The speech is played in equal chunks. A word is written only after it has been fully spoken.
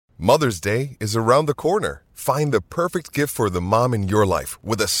Mother's Day is around the corner. Find the perfect gift for the mom in your life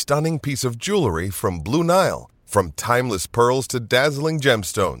with a stunning piece of jewelry from Blue Nile. From timeless pearls to dazzling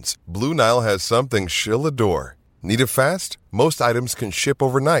gemstones, Blue Nile has something she'll adore. Need it fast? Most items can ship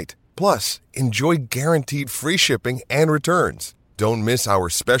overnight. Plus, enjoy guaranteed free shipping and returns. Don't miss our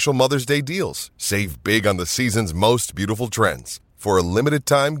special Mother's Day deals. Save big on the season's most beautiful trends. For a limited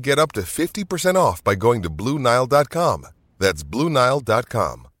time, get up to 50% off by going to BlueNile.com. That's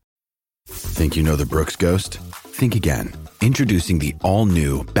BlueNile.com. Think you know the Brooks Ghost? Think again. Introducing the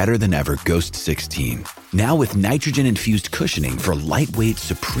all-new, better-than-ever Ghost 16. Now with nitrogen-infused cushioning for lightweight,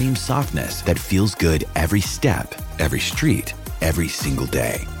 supreme softness that feels good every step, every street, every single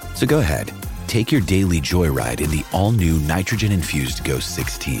day. So go ahead, take your daily joyride in the all-new nitrogen-infused Ghost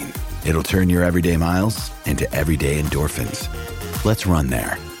 16. It'll turn your everyday miles into everyday endorphins. Let's run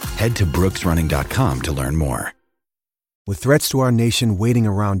there. Head to brooksrunning.com to learn more. With threats to our nation waiting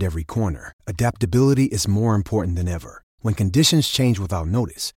around every corner, adaptability is more important than ever. When conditions change without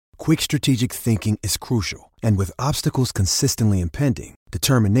notice, quick strategic thinking is crucial. And with obstacles consistently impending,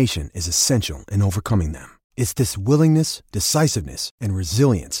 determination is essential in overcoming them. It's this willingness, decisiveness, and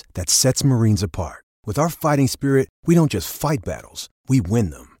resilience that sets Marines apart. With our fighting spirit, we don't just fight battles, we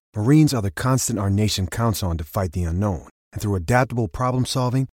win them. Marines are the constant our nation counts on to fight the unknown. And through adaptable problem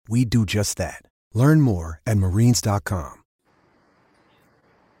solving, we do just that. Learn more at marines.com.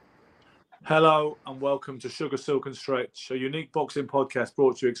 Hello and welcome to Sugar, Silk and Stretch, a unique boxing podcast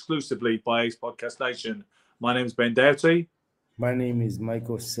brought to you exclusively by Ace Podcast Nation. My name is Ben Doughty. My name is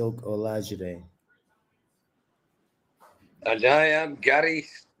Michael Silk Olajide. And I am Gary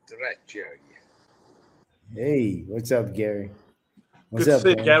Stretcher. Hey, what's up, Gary? Good to see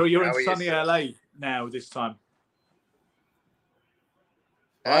you, Gary. You're in sunny LA now this time.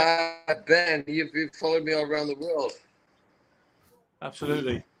 Ben, you've been following me all around the world.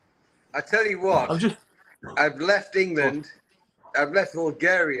 Absolutely. I tell you what, I've left England, I've left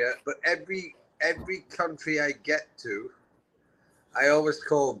Bulgaria, but every country I get to, I always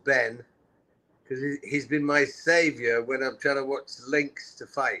call Ben because he's been my savior when I'm trying to watch links to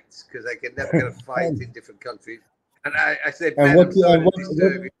fights because I can never get a fight in different countries. And I said, Ben, I'm sorry to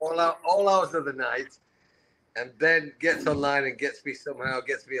disturb you all hours of the night. And Ben gets online and gets me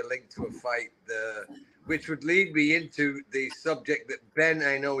a link to a fight, which would lead me into the subject that Ben,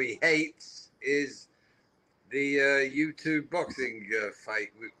 I know he hates, is the YouTube boxing fight,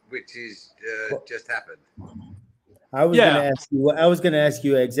 which is just happened. I was going to ask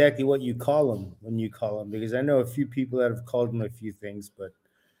you exactly what you call him when you call him, because I know a few people that have called him a few things, but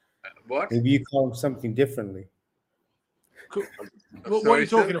what? Maybe you call him something differently. Cool. What are you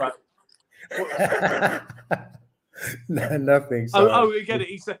talking about? Nothing. We get it.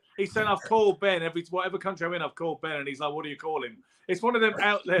 He said I've called Ben whatever country I'm in. I've called Ben, and he's like, "What do you call him?" It's one of them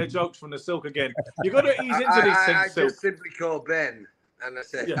out there jokes from the Silk again. You got to ease into these things. I Silk. just simply call Ben, and I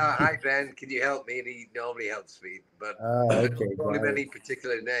said, "Hi Ben, can you help me?" And he normally helps me, but I don't call him any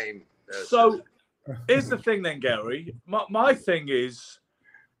particular name. So here's the thing, then, Gary. My thing is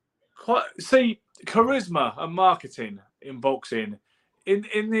charisma and marketing in boxing.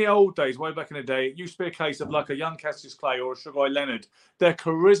 In the old days, way back in the day, it used to be a case of like a young Cassius Clay or a Sugar Ray Leonard. Their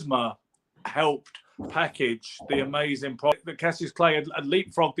charisma helped package the amazing product that Cassius Clay had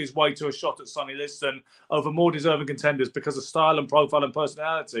leapfrogged his way to a shot at Sonny Liston over more deserving contenders because of style and profile and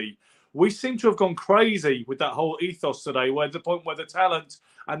personality. We seem to have gone crazy with that whole ethos today, where the point where the talent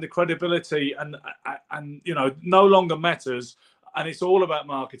and the credibility and no longer matters, and it's all about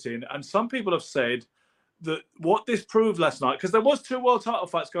marketing. And some people have said that what this proved last night, because there was 2 world title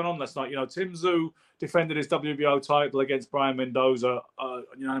fights going on last night. Tim Tszyu defended his WBO title against Brian Mendoza,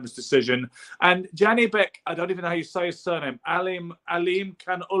 unanimous decision. And Janibek, I don't even know how you say his surname, Alim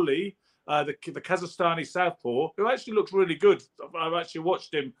Kanuli, the Kazakhstani southpaw, who actually looks really good. I've actually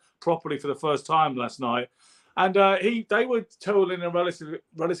watched him properly for the first time last night. And they were told in a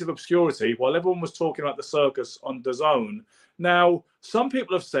relative obscurity while everyone was talking about the circus on DAZN. Now, some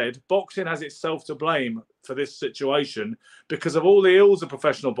people have said boxing has itself to blame for this situation because of all the ills of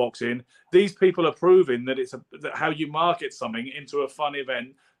professional boxing. These people are proving that that how you market something into a fun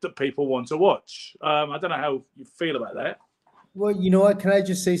event that people want to watch. I don't know how you feel about that. Well, you know what? Can I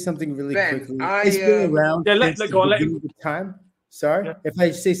just say something really quickly? It's been around let go on. Let him. Time. Sorry, if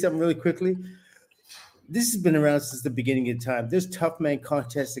I say something really quickly. This has been around since the beginning of time. There's tough man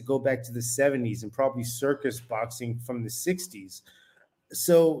contests that go back to the 70s and probably circus boxing from the 60s.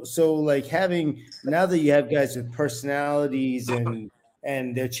 So like having, now that you have guys with personalities and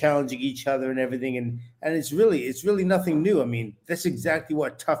they're challenging each other and everything, and it's really nothing new. I mean, that's exactly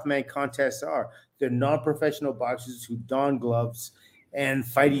what tough man contests are. They're non-professional boxers who don gloves and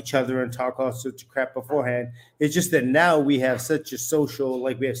fight each other and talk all sorts of crap beforehand. It's just that now we have such a social,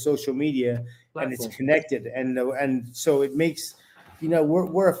 like we have social media and it's connected. And so it makes,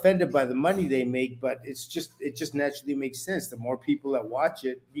 we're offended by the money they make, but it just naturally makes sense. The more people that watch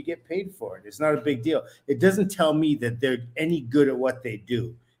it, you get paid for it. It's not a big deal. It doesn't tell me that they're any good at what they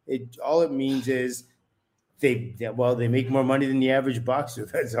do. All it means is they make more money than the average boxer.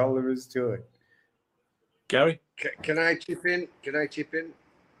 That's all there is to it. Gary? Can I chip in?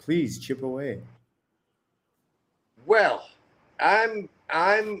 Please chip away. Well, I'm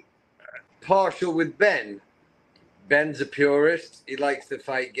partial with Ben. Ben's a purist. He likes the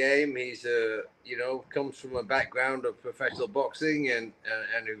fight game. He's comes from a background of professional boxing and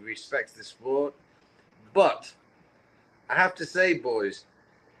who respects the sport. But I have to say, boys,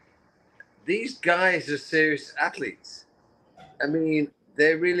 these guys are serious athletes. I mean,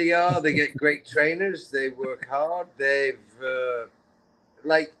 they really are. They get great trainers. They work hard. They've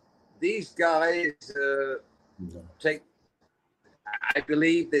these guys I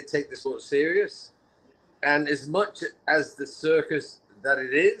believe they take the sport serious. And as much as the circus that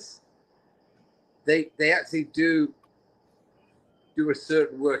it is, they actually do a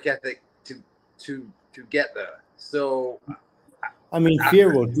certain work ethic to get there. So, I mean,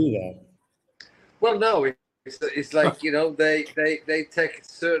 fear will do that. Well, no, it's like they take a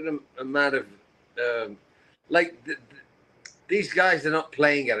certain amount of these guys are not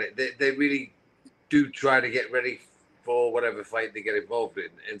playing at it. They really do try to get ready for whatever fight they get involved in,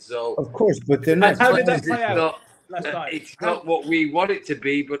 and so of course, but they're not. How did that play out? It's not what we want it to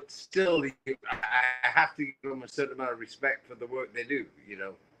be, but still, I have to give them a certain amount of respect for the work they do.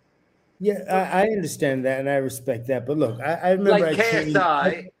 Yeah, I understand that and I respect that. But look, I remember like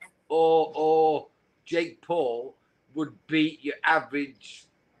KSI or Jake Paul would beat your average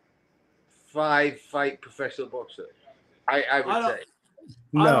 5-fight professional boxer. I would say.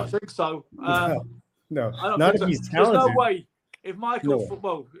 No. I don't think so. No, I don't not think if so. he's talented. There's no way. If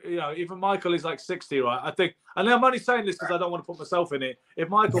Michael, even Michael is like 60, right? I think, and I'm only saying this because I don't want to put myself in it. If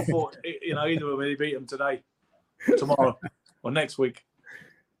Michael fought, either of them, he beat him today, tomorrow, or next week.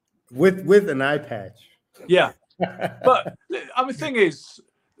 With an eye patch. Yeah. But the thing is,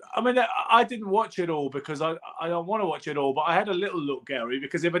 I didn't watch it all because I don't want to watch it all, but I had a little look, Gary,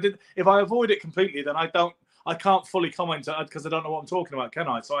 because if I avoid it completely, then I can't fully comment because I don't know what I'm talking about, can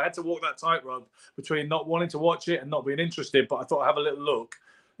I? So I had to walk that tightrope between not wanting to watch it and not being interested, but I thought I'd have a little look.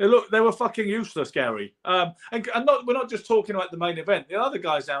 They were fucking useless, Gary. We're not just talking about the main event. The other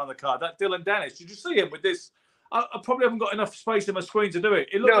guys down on the card, that Dylan Dennis, did you see him with this? I probably haven't got enough space in my screen to do it.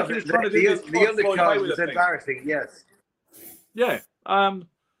 It looked like he was trying to do this. The undercard was embarrassing, yes. Yeah.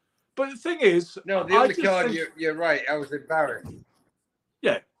 But the thing is... No, the undercard, you're right. I was embarrassed.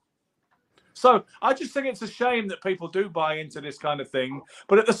 Yeah. So I just think it's a shame that people do buy into this kind of thing.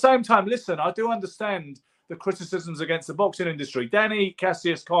 But at the same time, listen, I do understand the criticisms against the boxing industry. Danny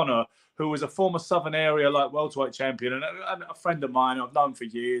Cassius Connor, who was a former Southern area welterweight champion and a friend of mine I've known for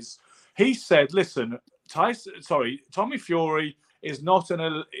years, he said, listen, Tommy Fury is not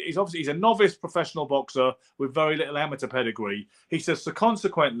he's a novice professional boxer with very little amateur pedigree. He says, so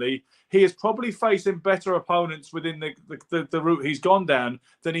consequently, he is probably facing better opponents within the route he's gone down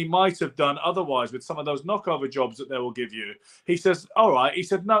than he might have done otherwise with some of those knockover jobs that they will give you. He says, all right. He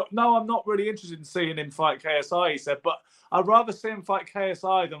said, no, I'm not really interested in seeing him fight KSI. He said, but I'd rather see him fight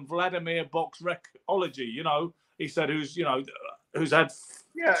KSI than Vladimir Boxrekology, he said, who's had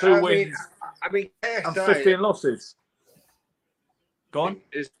 2 wins KSI, and 15 losses. Go on.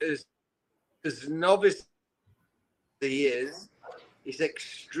 As novice he is, he's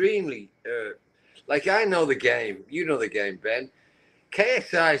extremely I know the game. You know the game, Ben.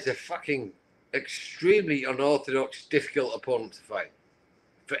 KSI is a fucking extremely unorthodox, difficult opponent to fight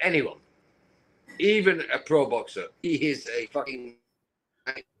for anyone, even a pro boxer. He is a fucking.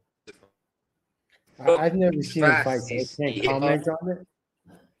 I've never seen him fight, so I can't comment on it.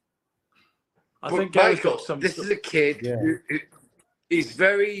 I think Michael, this is a kid. Yeah. He's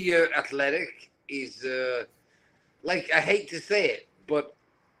very athletic. He's I hate to say it, but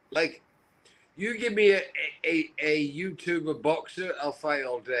you give me a YouTuber boxer, I'll fight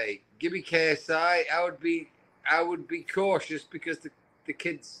all day. Give me KSI, I would be cautious because the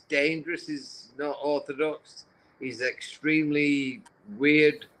kid's dangerous. He's not orthodox. He's extremely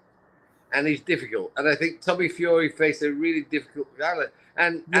weird, and he's difficult. And I think Tommy Fury faced a really difficult battle,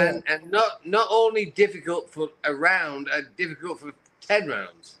 and not only difficult for a round, difficult for 10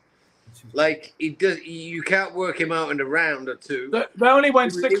 rounds. You can't work him out in a round or two. They only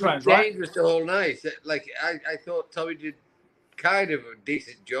went 6 rounds, right? Dangerous the whole night. I thought Tommy did kind of a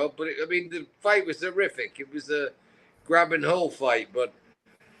decent job, but the fight was horrific. It was grab and hold fight, but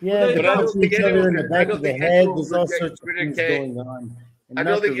yeah, but they're I don't punching think each other anyone in the can, I back don't of the think head. anyone There's would all get sorts of rid of things K. going on, and I not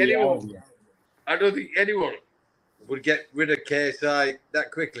don't the think anyone. reality. I don't think anyone would get rid of KSI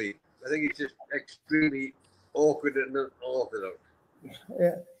that quickly. I think it's just extremely awkward and unorthodox.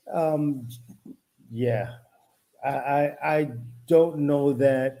 Yeah, I don't know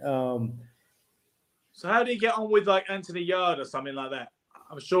that. So how do you get on with like Anthony Yard or something like that?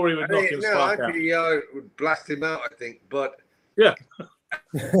 I'm sure he would knock him spark out. Anthony Yard would blast him out, I think, but yeah,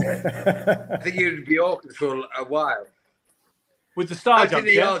 I think he'd be awkward for a while. With the star jump,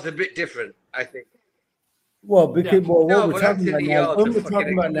 Anthony Yard's a bit different, I think. Well, because what we're talking Anthony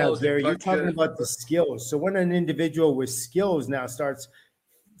about now, Yard's a Gary, you're puncher. talking about the skills. So when an individual with skills now starts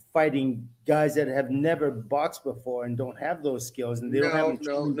fighting guys that have never boxed before and don't have those skills, and they don't have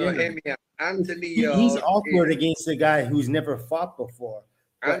hear me out. Anthony Yard, he's awkward against a guy who's never fought before.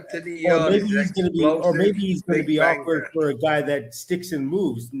 Anthony Yard, or maybe he's going to be awkward for a guy that sticks and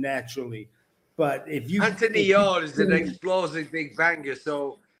moves naturally. But Anthony Yard is an explosive big banger,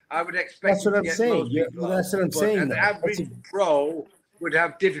 so I would expect. That's what I'm saying. That's what I'm saying. An average pro would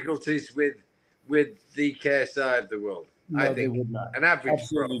have difficulties with the KSI of the world. No, I think they would not. An average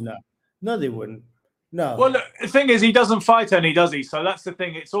Absolutely pro. not. No, they wouldn't. No. Well, look, the thing is, he doesn't fight any, does he? So that's the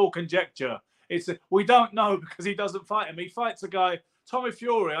thing. It's all conjecture. We don't know because he doesn't fight him. He fights a guy, Tommy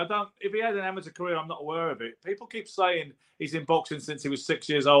Fury. If he had an amateur career, I'm not aware of it. People keep saying he's in boxing since he was 6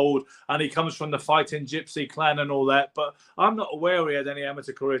 years old and he comes from the fighting gypsy clan and all that. But I'm not aware he had any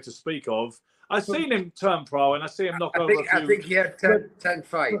amateur career to speak of. I've seen him turn pro and I see him knock over a few. I think he had 10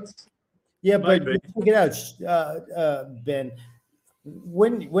 fights. Yeah, but check it out, Ben.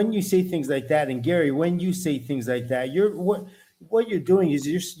 When you say things like that, and Gary, when you say things like that, what you're doing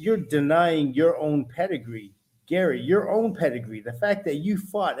is you're denying your own pedigree, Gary, your own pedigree. The fact that you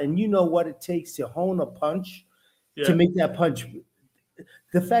fought and you know what it takes to hone a punch, to make that punch.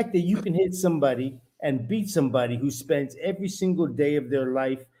 The fact that you can hit somebody and beat somebody who spends every single day of their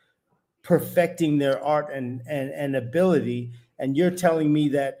life perfecting their art and ability, and you're telling me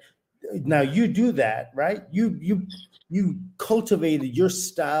that now you do that, right? You cultivated your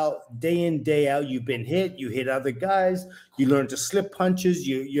style day in, day out. You've been hit, you hit other guys, you learn to slip punches,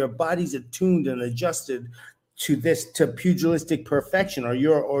 your body's attuned and adjusted to pugilistic perfection or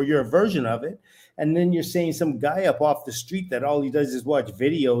your version of it. And then you're saying some guy up off the street that all he does is watch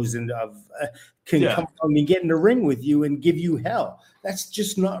videos and can come and get in the ring with you and give you hell. That's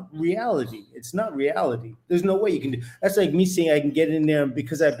just not reality. It's not reality. There's no way you can do. That's like me saying I can get in there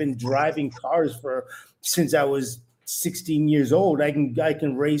because I've been driving cars since I was 16 years old. I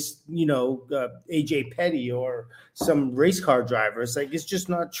can race, AJ Petty or some race car driver. It's like, it's just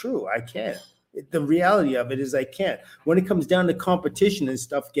not true. I can't. The reality of it is I can't. When it comes down to competition and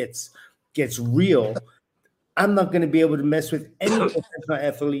stuff gets real, I'm not going to be able to mess with any professional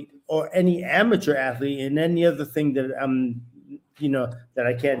athlete or any amateur athlete in any other thing that that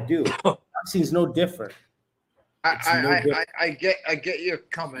I can't do. Boxing's no different. I get your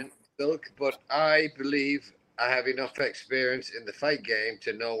comment, Silk, but I believe I have enough experience in the fight game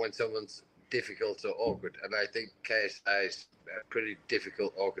to know when someone's difficult or awkward, and I think KSI is a pretty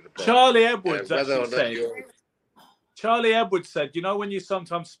difficult, awkward opponent. Charlie Edwards said, when you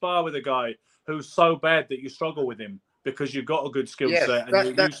sometimes spar with a guy who's so bad that you struggle with him because you've got a good skill set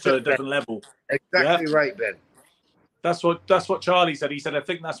and you're used to a different level. Exactly right, Ben. That's what Charlie said. He said, I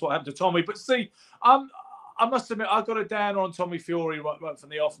think that's what happened to Tommy. But see, I must admit, I've got a down on Tommy Fury right from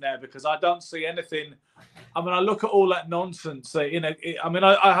the off now because I don't see anything. I mean, I look at all that nonsense. I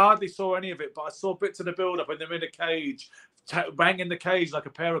hardly saw any of it, but I saw bits of the build-up and they're in a cage, banging the cage like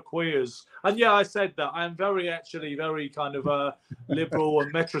a pair of queers. And yeah, I said that. I'm very kind of liberal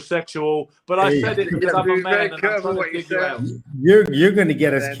and metrosexual, but I said it because I'm a man and I'm trying to dig you out. You're going to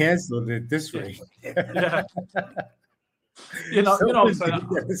get us canceled at this rate. Yeah. You know what I'm saying?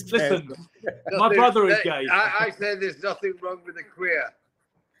 Listen, my brother is gay. I said there's nothing wrong with a queer.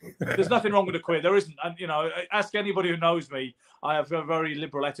 There's nothing wrong with a queer. There isn't. And, ask anybody who knows me. I have a very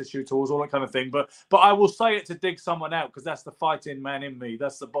liberal attitude towards all that kind of thing. But I will say it to dig someone out because that's the fighting man in me.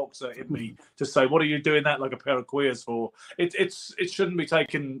 That's the boxer in me to say, what are you doing that like a pair of queers for? It shouldn't be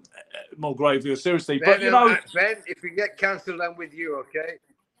taken more gravely or seriously. Ben, but, Ben, if you get cancelled, I'm with you, okay?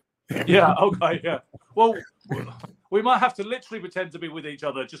 Yeah, okay, yeah. Well, we might have to literally pretend to be with each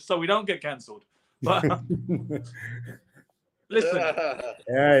other just so we don't get cancelled. But listen.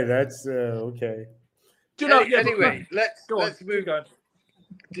 Yeah, that's okay. Anyway, let's move on.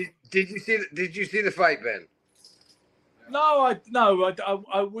 Did you see the fight, Ben?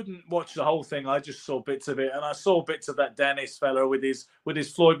 I wouldn't watch the whole thing. I just saw bits of it, and I saw bits of that Dennis fella with his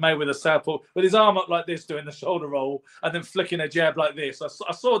Floyd Mayweather southpaw, with his arm up like this, doing the shoulder roll, and then flicking a jab like this.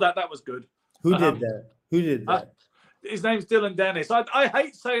 I saw that. That was good. Who did that? His name's Dylan Dennis. I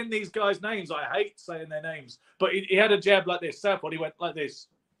hate saying these guys' names. I hate saying their names. But he had a jab like this, southpaw. He went like this.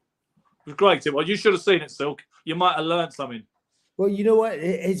 It was great. Well, you should have seen it, Silk. You might have learned something. Well, you know what?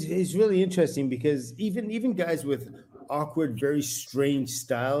 It's really interesting because even guys with awkward, very strange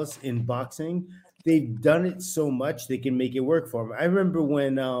styles in boxing, they've done it so much they can make it work for them. I remember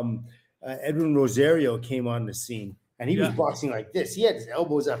when Edwin Rosario came on the scene, and he was boxing like this. He had his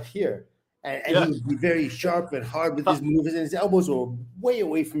elbows up here, and he would be very sharp and hard with his moves, and his elbows were way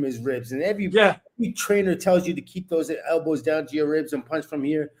away from his ribs. And every trainer tells you to keep those elbows down to your ribs and punch from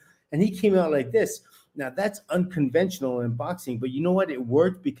here. And he came out like this. Now, that's unconventional in boxing, but you know what? It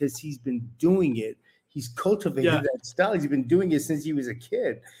worked because he's been doing it. He's cultivated that style. He's been doing it since he was a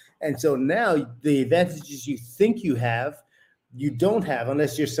kid. And so now the advantages you think you have, you don't have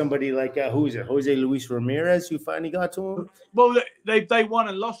unless you're somebody like, who is it, Jose Luis Ramirez, who finally got to him? Well, they won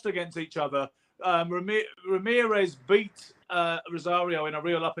and lost against each other. Ramirez beat Rosario in a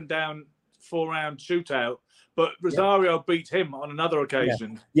real up-and-down 4-round shootout. But Rosario beat him on another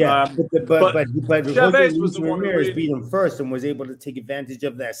occasion. But Chavez was the one who really beat him first and was able to take advantage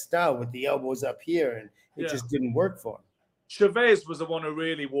of that style with the elbows up here, and it just didn't work for him. Chavez was the one who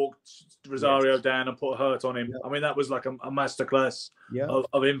really walked Rosario down and put a hurt on him. Yeah. I mean, that was like a masterclass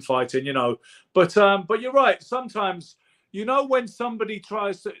of infighting, you know. But you're right. Sometimes, you know, when somebody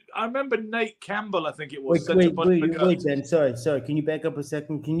tries to, I remember Nate Campbell, I think it was. Wait, Ben. Sorry. Can you back up a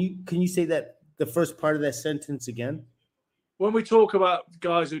second? Can you say that? The first part of that sentence again. When we talk about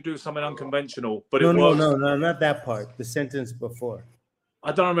guys who do something unconventional, but no, not that part. The sentence before.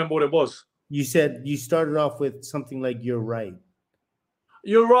 I don't remember what it was. You said you started off with something like "you're right."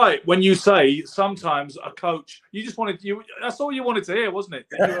 You're right when you say sometimes a coach. You just wanted that's all you wanted to hear, wasn't it?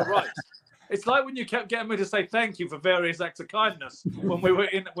 You were right. It's like when you kept getting me to say thank you for various acts of kindness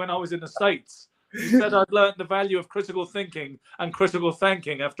when I was in the States. You said I'd learned the value of critical thinking and critical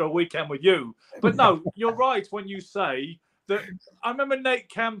thanking after a weekend with you. But no, you're right when you say that. I remember Nate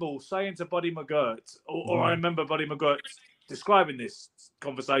Campbell saying to Buddy McGirt, or I remember Buddy McGirt describing this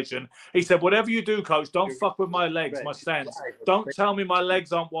conversation. He said, whatever you do, coach, don't fuck with my legs, my stance. Don't tell me my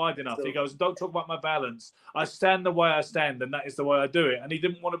legs aren't wide enough. He goes, don't talk about my balance. I stand the way I stand, and that is the way I do it. And he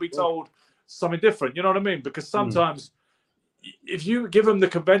didn't want to be told something different. You know what I mean? Because sometimes if you give them the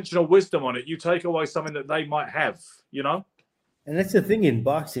conventional wisdom on it, you take away something that they might have, you know? And that's the thing in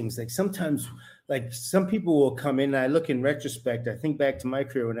boxing. It's like sometimes, like some people will come in, I look in retrospect, I think back to my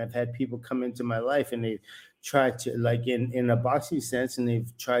career when I've had people come into my life and they've tried to, like in a boxing sense, and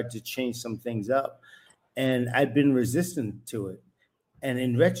they've tried to change some things up. And I've been resistant to it. And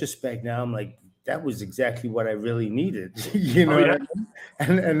in retrospect now, I'm like, that was exactly what I really needed. You know, what I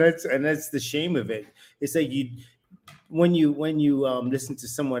mean? And that's the shame of it. It's like when you listen to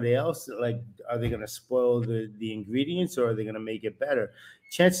somebody else, like, are they going to spoil the ingredients or are they going to make it better?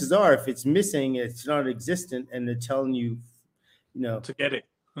 Chances are, if it's missing, it's not existent, and they're telling you, you know, to get it.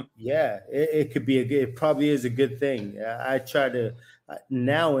 It could be it probably is a good thing. I try to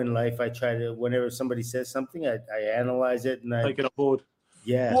now in life. I try to, whenever somebody says something, I analyze it and I take it on board.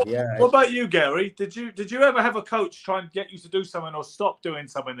 What about you, Gary? Did you ever have a coach try and get you to do something or stop doing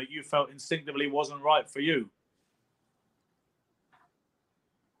something that you felt instinctively wasn't right for you?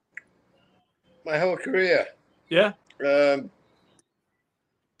 My whole career. Yeah. Well,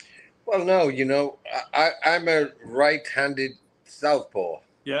 no, you know, I'm a right-handed southpaw.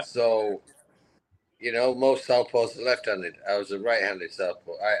 Yeah. So, you know, most southpaws are left-handed. I was a right-handed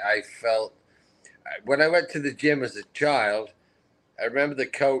southpaw. I felt when I went to the gym as a child, I remember the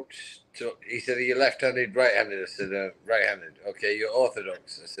coach. He said, "Are you left-handed, right-handed?" I said, "Right-handed." "Okay, you're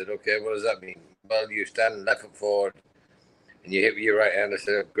orthodox." I said, "Okay, what does that mean?" "Well, you stand left foot forward and you hit with your right hand." I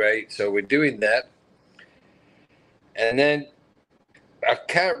said, "Oh, great." So we're doing that. And then I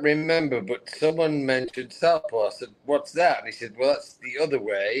can't remember, but someone mentioned southpaw. I said, "What's that?" And he said, "Well, that's the other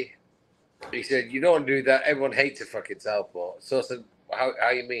way." He said, "You don't do that. Everyone hates a fucking southpaw." So I said,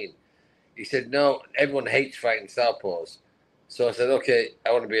 how you mean?" He said, "No, everyone hates fighting southpaws." So I said, "Okay,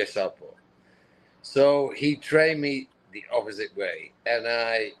 I want to be a southpaw." So he trained me the opposite way. And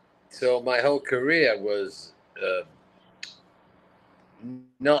so my whole career was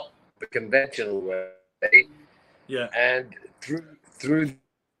not the conventional way. Yeah. And through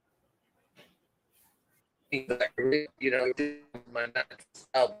that career, you know, my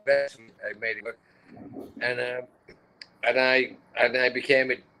natural best, I made it work. And I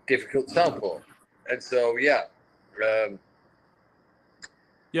became a difficult southpaw. And so, yeah.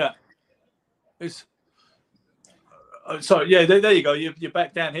 Yeah. It's so yeah. There you go. You're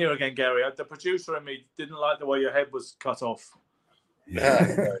back down here again, Gary. The producer and me didn't like the way your head was cut off.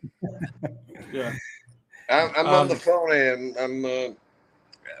 Yeah. I'm on the phone here.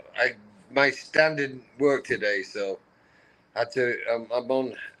 My stand didn't work today, so I'm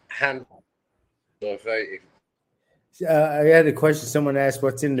on hand. So I had a question. Someone asked,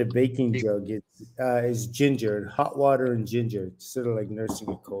 "What's in the baking jug?" It's ginger, hot water, and ginger. It's sort of like nursing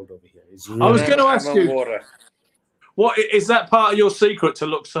a cold over here. I was going to ask you, water. What is that part of your secret to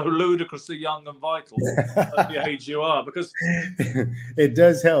look so ludicrously young and vital at the age you are? Because it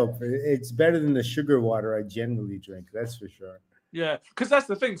does help. It's better than the sugar water I generally drink. That's for sure. Yeah, because that's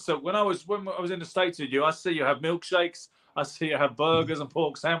the thing. So when I was in the States with you, I see you have milkshakes, I see you have burgers and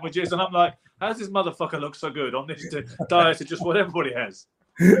pork sandwiches, and I'm like, how does this motherfucker look so good on this diet of just what everybody has?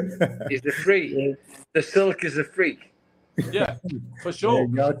 He's a freak. The Silk is a freak. Yeah, for sure.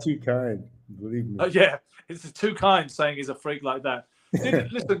 Yeah, you're too kind, believe me. Yeah, it's too kind saying he's a freak like that.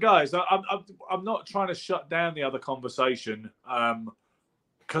 Listen, guys, I'm not trying to shut down the other conversation.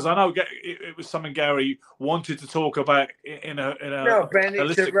 Because I know it was something Gary wanted to talk about in a no, Ben,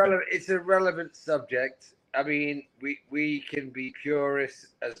 it's a relevant subject. I mean, we can be purists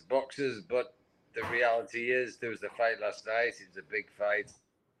as boxers, but the reality is there was a fight last night. It was a big fight.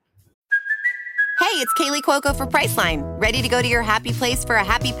 Hey, it's Kaylee Cuoco for Priceline. Ready to go to your happy place for a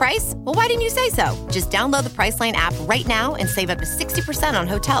happy price? Well, why didn't you say so? Just download the Priceline app right now and save up to 60% on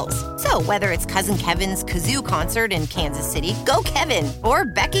hotels. So whether it's Cousin Kevin's Kazoo Concert in Kansas City, go Kevin, or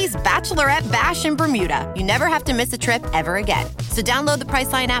Becky's Bachelorette Bash in Bermuda, you never have to miss a trip ever again. So download the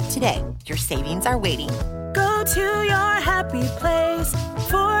Priceline app today. Your savings are waiting. Go to your happy place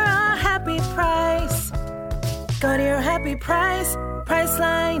for a happy price. Go to your happy price,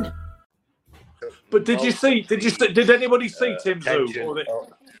 Priceline. But did anybody see Tim Tszyu?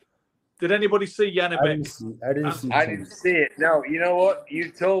 Did anybody see Janibek? I didn't see it. No, you know what? You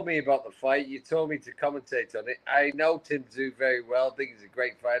told me about the fight. You told me to commentate on it. I know Tim Tszyu very well. I think he's a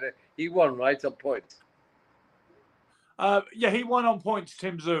great fighter. He won, right, on points. Yeah, he won on points,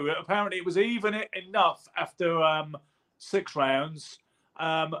 Tim Tszyu. Apparently, it was even enough after 6 rounds.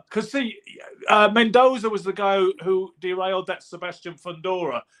 Because Mendoza was the guy who derailed that Sebastian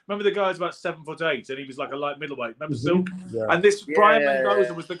Fundora. Remember the guy's about 7'8" and he was like a light middleweight. Remember Silk? Yeah. And this Brian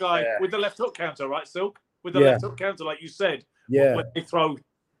Mendoza was the guy with the left hook counter, right, Silk? With the left hook counter, like you said. Yeah. When they throw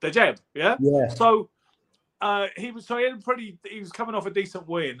the jab. Yeah. Yeah. So he was coming off a decent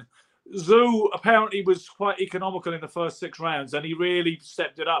win. Tszyu apparently was quite economical in the first 6 rounds, and he really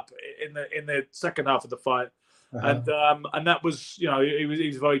stepped it up in the second half of the fight. Uh-huh. And that was, he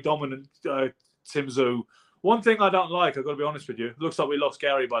was very dominant, Tim Tszyu. One thing I don't like, I've got to be honest with you. Looks like we lost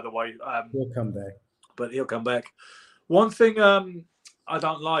Gary, by the way. He'll come back. But he'll come back. One thing I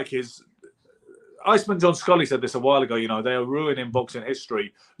don't like is Iceman John Scully said this a while ago. They are ruining boxing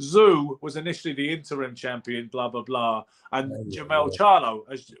history. Tszyu was initially the interim champion, blah blah blah, and Jamel Charlo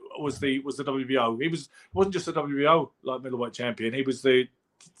was the WBO. He wasn't just a WBO light middleweight champion. He was the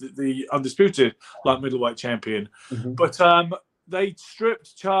undisputed light middleweight champion. Mm-hmm. But they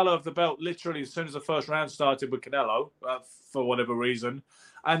stripped Charlo of the belt literally as soon as the first round started with Canelo for whatever reason,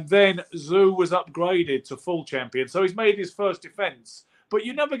 and then Tszyu was upgraded to full champion. So he's made his first defense. But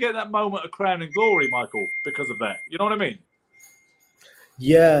you never get that moment of crowning glory, Michael, because of that. You know what I mean?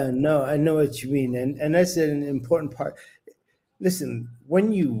 Yeah, no, I know what you mean. And that's an important part. Listen,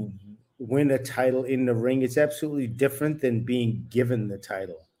 when you win a title in the ring, it's absolutely different than being given the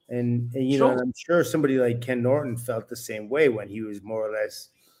title. And sure. And I'm sure somebody like Ken Norton felt the same way when he was more or less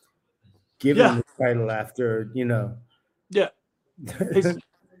given the title after, Yeah.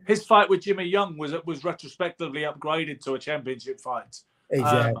 His fight with Jimmy Young was retrospectively upgraded to a championship fight.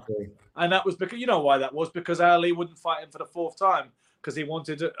 Exactly. And that was because, you know why that was? Because Ali wouldn't fight him for the 4th time because he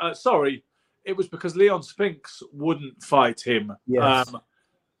wanted to. It was because Leon Spinks wouldn't fight him. Yes.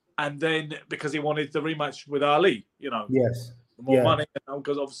 And then because he wanted the rematch with Ali, Yes. More money,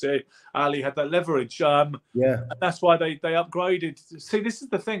 because obviously Ali had that leverage. And that's why they upgraded. See, this is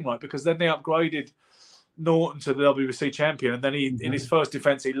the thing, right? Because then they upgraded Norton to the WBC champion, and then in his first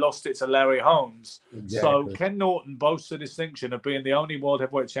defense he lost it to Larry Holmes. Exactly. So Ken Norton boasts the distinction of being the only world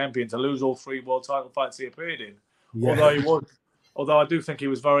heavyweight champion to lose all 3 world title fights he appeared in. Although I do think he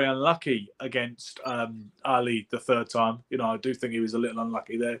was very unlucky against Ali the 3rd time. I do think he was a little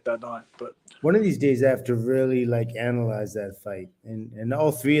unlucky there that night. But one of these days I have to really analyze that fight, and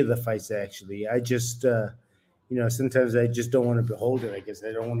all 3 of the fights actually. I just sometimes I just don't want to behold it. I guess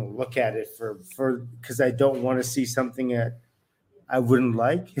I don't want to look at it for because I don't want to see something that I wouldn't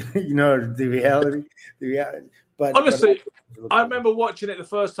like. The reality. But honestly, I remember watching it the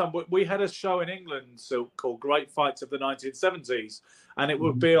first time. We had a show in England called Great Fights of the 1970s, and it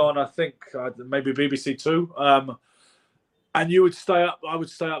would be on, I think, maybe BBC Two. And you would stay up. I would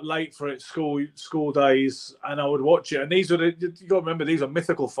stay up late for it, school days, and I would watch it. And these were you got to remember, these are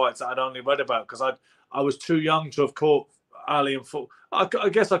mythical fights that I'd only read about because I was too young to have caught Ali and Full. I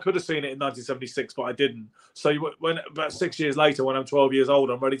guess I could have seen it in 1976, but I didn't. So when about 6 years later, when I'm 12 years old,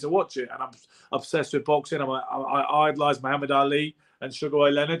 I'm ready to watch it, and I'm obsessed with boxing. I idolise Muhammad Ali and Sugar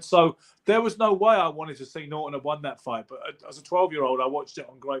Ray Leonard. So there was no way I wanted to see Norton have won that fight. But as a 12-year-old, I watched it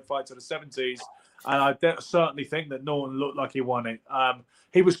on Great Fights of the 70s, and I certainly think that Norton looked like he won it.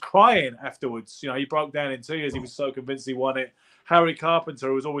 He was crying afterwards. He broke down in tears. He was so convinced he won it. Harry Carpenter,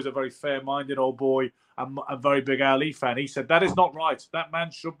 who was always a very fair-minded old boy, a very big Ali fan, he said, that is not right. That man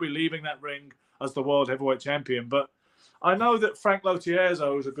should be leaving that ring as the world heavyweight champion. But I know that Frank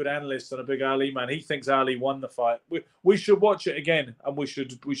Lotierzo, who's a good analyst and a big Ali man, he thinks Ali won the fight. We should watch it again, and we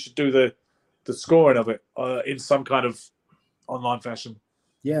should do the scoring of it in some kind of online fashion.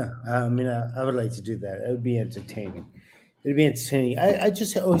 Yeah, I would like to do that. It would be entertaining.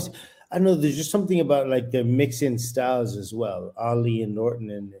 I know there's just something about like the mix-in styles as well, Ali and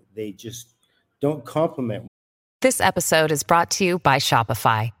Norton, and they just don't complement. This episode is brought to you by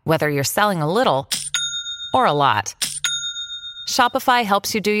Shopify. Whether you're selling a little or a lot, Shopify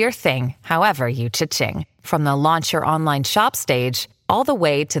helps you do your thing, however you cha-ching. From the launch your online shop stage, all the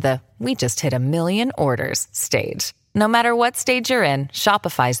way to the we just hit 1 million orders stage. No matter what stage you're in,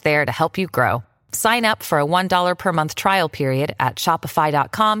 Shopify's there to help you grow. Sign up for a $1 per month trial period at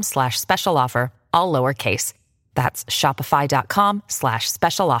shopify.com/special offer, all lowercase. That's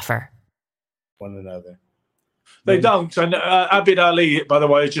shopify.com/special offer. One another. They don't. And Abid Ali, by the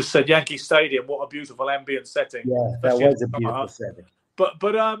way, has just said Yankee Stadium. What a beautiful ambient setting. Yeah, that was a beautiful setting. But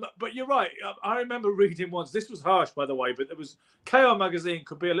you're right. I remember reading once. This was harsh, by the way, but there was KO magazine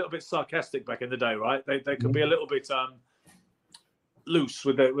could be a little bit sarcastic back in the day, right? They could be a little bit loose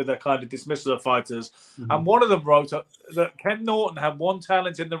with their kind of dismissal of fighters. And one of them wrote that Ken Norton had one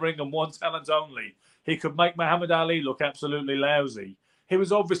talent in the ring and one talent only. He could make Muhammad Ali look absolutely lousy. He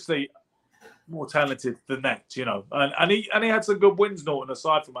was obviously more talented than that, and he had some good wins, Norton,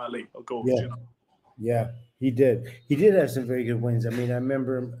 aside from Ali, of course. Yeah, he did. He did have some very good wins. I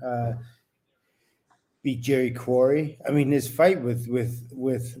remember him beat Jerry Quarry. His fight with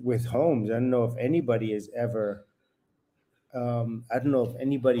Holmes. I don't know if anybody has ever.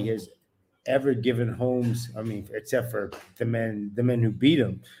 Given Holmes. Except for the men who beat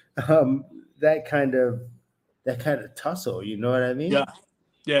him. That kind of tussle. You know what I mean? Yeah.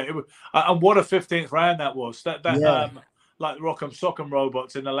 Yeah, it was, and what a 15th round that was. That like Rock'em Sock'em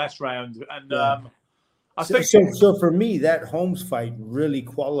robots in the last round, and I think so. For me, that Holmes fight really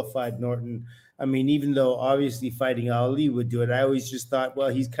qualified Norton. Even though obviously fighting Ali would do it, I always just thought, well,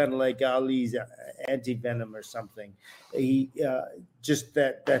 he's kind of like Ali's anti-venom or something. He just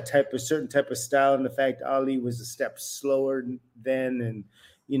that certain type of style, and the fact Ali was a step slower then, and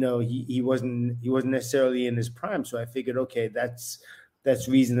he wasn't necessarily in his prime. So I figured, okay, that's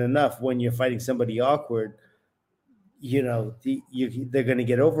reason enough when you're fighting somebody awkward, they're going to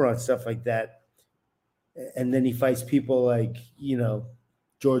get over on stuff like that. And then he fights people like,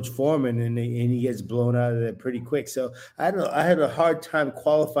 George Foreman, and he gets blown out of there pretty quick. So I had a hard time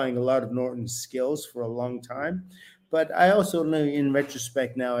qualifying a lot of Norton's skills for a long time. But I also know in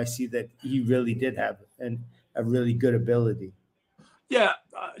retrospect now, I see that he really did have a really good ability. Yeah.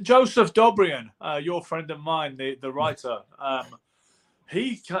 Joseph Dobrian, your friend of mine, the writer,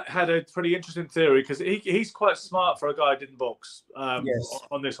 he had a pretty interesting theory because he's quite smart for a guy who didn't box on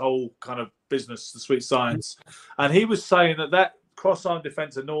this whole kind of business, the sweet science. And he was saying that cross-arm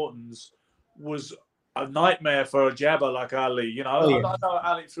defense of Norton's was a nightmare for a jabber like Ali. I know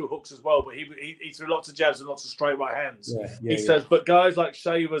Ali threw hooks as well, but he threw lots of jabs and lots of straight right hands. He says, but guys like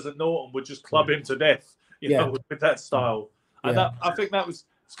Shavers and Norton would just club him to death, with that style. And I think that was...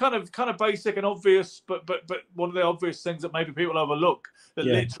 It's kind of basic and obvious, but one of the obvious things that maybe people overlook, that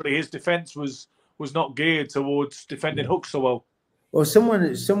literally his defense was not geared towards defending hooks so well. Well,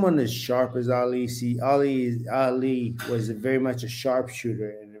 someone as sharp as Ali. See, Ali was very much a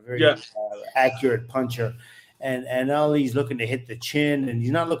sharpshooter and a very accurate puncher, and Ali's looking to hit the chin, and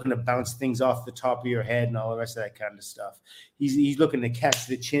he's not looking to bounce things off the top of your head and all the rest of that kind of stuff. He's looking to catch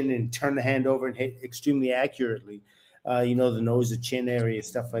the chin and turn the hand over and hit extremely accurately. The nose, the chin area,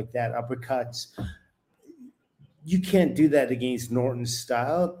 stuff like that, uppercuts. you can't do that against Norton's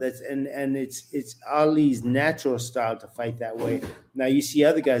style. And it's Ali's natural style to fight that way. Now you see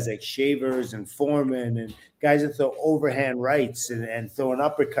other guys like Shavers and Foreman and guys that throw overhand rights and throwing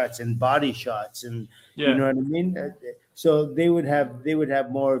uppercuts and body shots and you know what I mean. So they would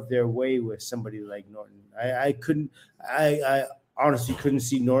have more of their way with somebody like Norton. I honestly couldn't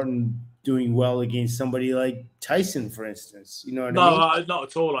see Norton doing well against somebody like Tyson, for instance. You know what I mean? No, not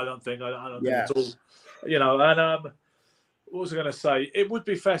at all. I don't think. I don't think at all. You know, and what was I going to say? It would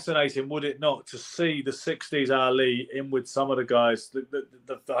be fascinating, would it not, to see the 60s Ali in with some of the guys, the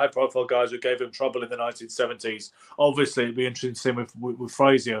high-profile guys who gave him trouble in the 1970s. Obviously, it'd be interesting to see him with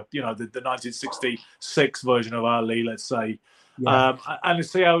Frazier, you know, the 1966 version of Ali, let's say. And to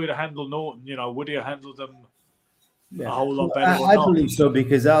see how he'd handle Norton. You know, would he have handled them a whole lot better? I believe so,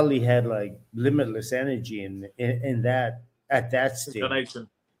 because Ali had like limitless energy in that at that stage.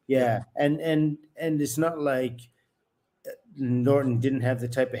 Yeah, and it's not like Norton didn't have the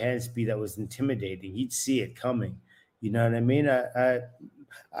type of hand speed that was intimidating. He'd see it coming. You know what I mean? I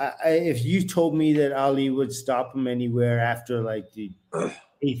if you told me that Ali would stop him anywhere after like the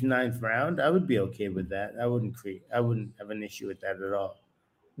 8th, 9th round, I would be okay with that. I wouldn't have an issue with that at all.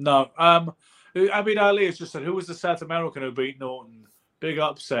 No. I mean, Ali has just said, who was the South American who beat Norton? Big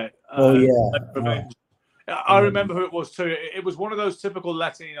upset. I remember who it was too. It was one of those typical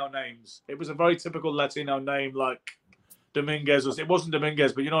Latino names. It was a very typical Latino name, like Dominguez. It wasn't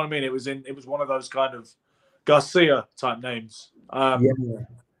Dominguez, but you know what I mean. It was one of those kind of Garcia type names. And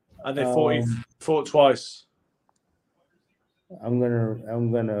they fought twice. I'm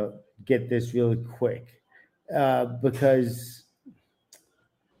gonna get this really quick because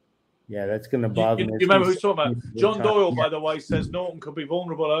that's gonna bother me. You remember who's talking about? John Doyle, by the way, says Norton could be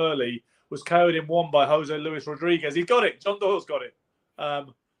vulnerable early. Was KO'd in 1 by Jose Luis Rodriguez. He got it. John Doyle's got it.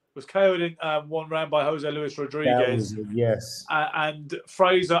 Was KO'd in 1 round by Jose Luis Rodriguez. Yes. And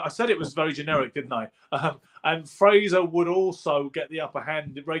Fraser, I said it was very generic, didn't I? And Fraser would also get the upper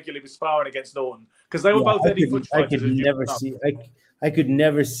hand regularly with sparring against Norton because they were both Eddie Futch fighters. I could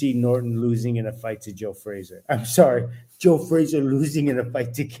never see Norton losing in a fight to Joe Fraser. I'm sorry, Joe Fraser losing in a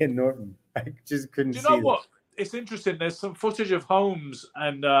fight to Ken Norton. I just couldn't see. Do you know what? It's interesting. There's some footage of Holmes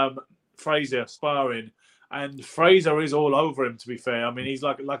and Fraser sparring, and Fraser is all over him. To be fair, I mean he's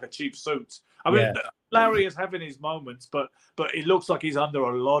like a cheap suit. I mean Larry is having his moments, but it looks like he's under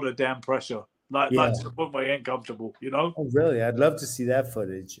a lot of damn pressure. Like to the point where he ain't comfortable. You know? Oh, really? I'd love to see that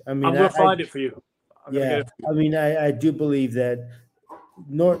footage. I mean, I'm gonna find it for you. I mean, I do believe that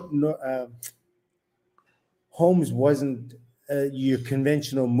Holmes wasn't your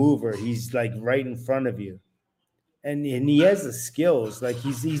conventional mover. He's like right in front of you. And he has the skills. Like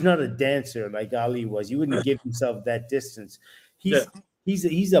he's not a dancer like Ali was. He wouldn't give himself that distance. He has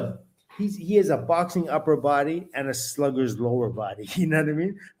a boxing upper body and a slugger's lower body. You know what I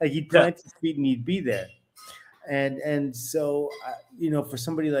mean? Like he'd plant his feet and he'd be there. And so for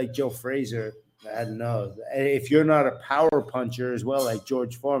somebody like Joe Fraser, I don't know. If you're not a power puncher as well, like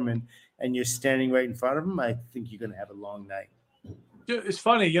George Foreman, and you're standing right in front of him, I think you're going to have a long night. It's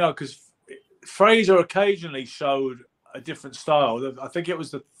funny, because Fraser occasionally showed a different style. I think it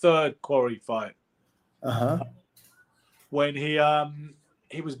was the 3rd Quarry fight. When he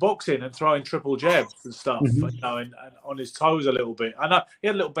was boxing and throwing triple jabs and stuff, and on his toes a little bit. I know he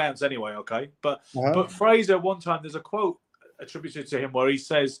had a little bounce anyway, okay. But Fraser, one time, there's a quote attributed to him where he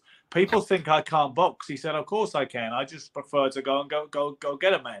says, "People think I can't box." He said, "Of course I can. I just prefer to go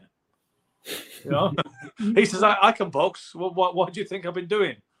get a man." He says, "I can box. What do you think I've been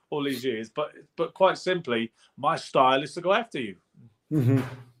doing all these years?" But quite simply, my style is to go after you.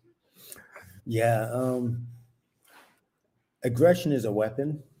 Aggression is a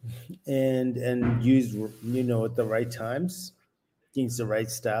weapon, and used at the right times, against the right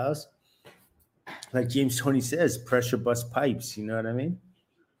styles. Like James Toney says, pressure busts pipes. You know what I mean?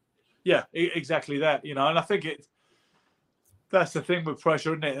 Yeah, exactly that. And I think that's the thing with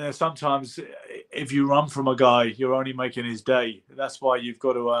pressure, isn't it? And sometimes if you run from a guy, you're only making his day. That's why you've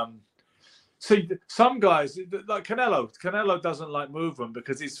got to see some guys like Canelo. Canelo doesn't like movement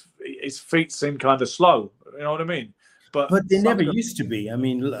because his feet seem kind of slow. You know what I mean? But they never used to be. I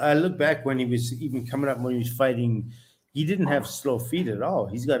mean, I look back when he was even coming up when he was fighting. He didn't have slow feet at all.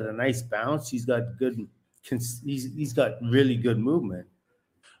 He's got a nice bounce. He's got really good movement.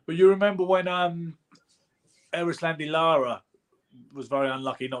 But you remember when Erislandy Lara was very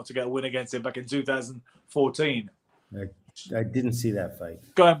unlucky not to get a win against him back in 2014. I didn't see that fight.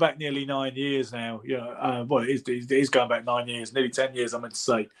 Going back nearly 9 years now. It is going back 9 years, nearly 10 years, I meant to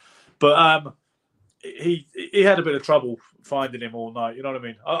say. But he had a bit of trouble finding him all night. You know what I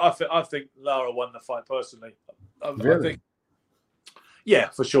mean? I think Lara won the fight personally. I think, yeah,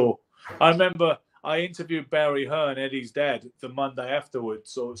 for sure. I remember I interviewed Barry Hearn, Eddie's dad, the Monday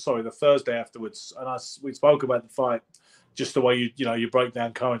afterwards, the Thursday afterwards, and we spoke about the fight, just the way you break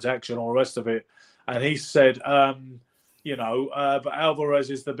down current action, all the rest of it, and he said, but Alvarez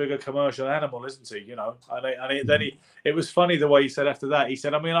is the bigger commercial animal, isn't he? Then it was funny the way he said after that. He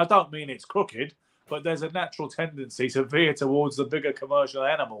said, I mean, I don't mean it's crooked, but there's a natural tendency to veer towards the bigger commercial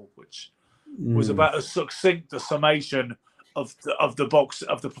animal, which was about as succinct a summation of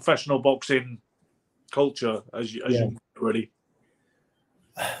the professional boxing culture as you really.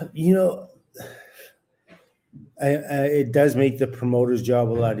 It does make the promoter's job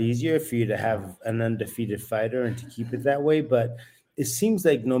a lot easier for you to have an undefeated fighter and to keep it that way. But it seems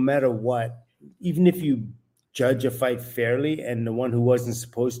like no matter what, even if you judge a fight fairly and the one who wasn't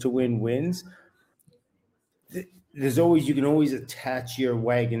supposed to win wins, you can always attach your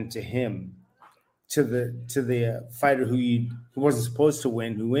wagon to him, to the fighter who wasn't supposed to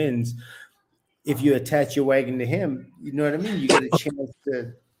win, who wins. If you attach your wagon to him, you know what I mean? You get a chance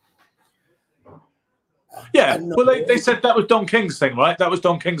to. Yeah, well, they said that was Don King's thing, right? That was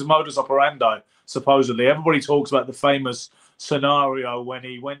Don King's modus operandi, supposedly. Everybody talks about the famous scenario when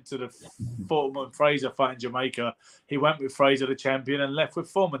he went to the Foreman-Fraser fight in Jamaica. He went with Fraser, the champion, and left with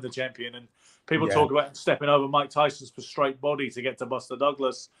Foreman, the champion. And people talk about him stepping over Mike Tyson's prostrate body to get to Buster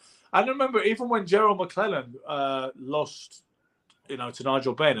Douglas. And I remember even when Gerald McClellan lost, to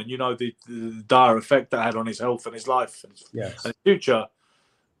Nigel Benn, and the dire effect that had on his health and his life and his future.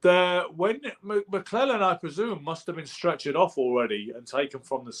 When McClellan, I presume, must have been stretchered off already and taken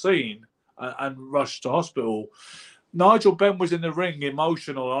from the scene and rushed to hospital. Nigel Benn was in the ring,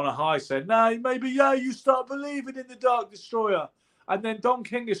 emotional, on a high, saying, you start believing in the Dark Destroyer. And then Don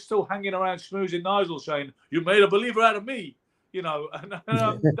King is still hanging around schmoozing Nigel, saying, you made a believer out of me.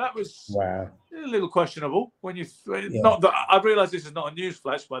 That was a little questionable. Not that I realize this is not a news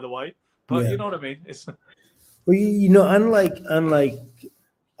flash, by the way, but you know what I mean. It's unlike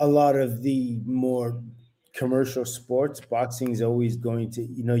a lot of the more commercial sports, boxing is always going to,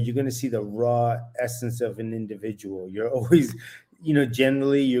 you're going to see the raw essence of an individual. You're always,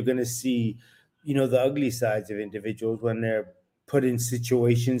 generally you're going to see, the ugly sides of individuals when they're put in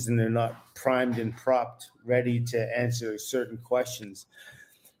situations and they're not primed and propped, ready to answer certain questions.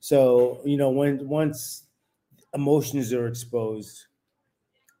 So, once emotions are exposed,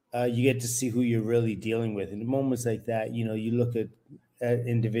 you get to see who you're really dealing with. And in moments like that, you look at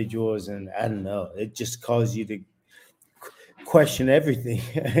individuals and I don't know, it just causes you to question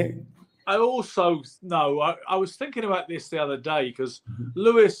everything. I also know, I was thinking about this the other day because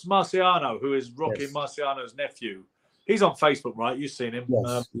Luis Marciano, who is Rocky Marciano's nephew, he's on Facebook, right? You've seen him.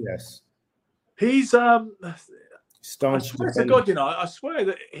 Yes. He's staunch. I swear to God, I swear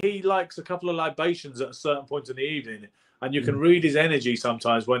that he likes a couple of libations at a certain point in the evening, and you can read his energy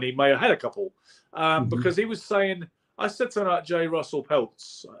sometimes when he may have had a couple. Because he was saying, I said something about J. Russell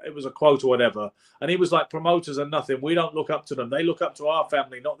Peltz. It was a quote or whatever. And he was like, promoters are nothing. We don't look up to them. They look up to our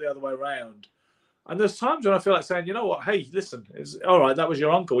family, not the other way around. And there's times when I feel like saying, you know what? Hey, listen, it's all right. That was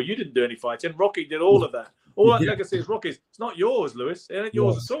your uncle. You didn't do any fighting. Rocky did all of that. All that legacy is Rocky's. It's not yours, Lewis. It ain't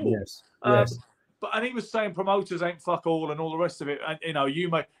yours at all. Yes. And he was saying promoters ain't fuck all and all the rest of it. And,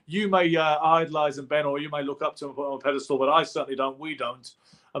 you may idolize and Ben, or you may look up to him and put him on a pedestal, but I certainly don't. We don't.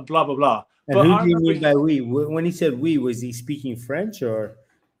 And blah, blah, blah. And but who do you mean by we? When he said we, was he speaking French or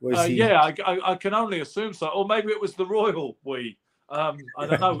was he? Yeah, I can only assume so. Or maybe it was the royal we. I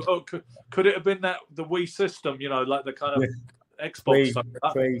don't know. Oh, could it have been the we system, like the kind of Xbox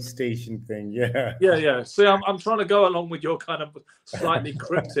PlayStation thing? Yeah. Yeah. See, I'm trying to go along with your kind of slightly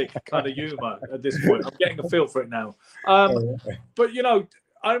cryptic kind of humor at this point. I'm getting a feel for it now. But,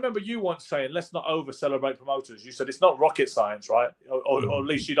 I remember you once saying, let's not over-celebrate promoters. You said it's not rocket science, right? Or at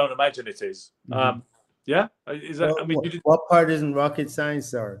least you don't imagine it is. Yeah? Is that? What part isn't rocket science,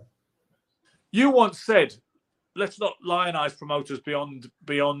 sir? You once said, let's not lionize promoters beyond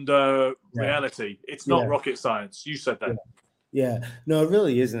reality. It's not rocket science. You said that. Yeah. No, it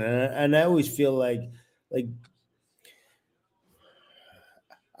really isn't. And I always feel like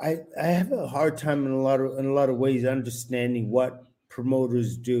I have a hard time in a lot of ways understanding what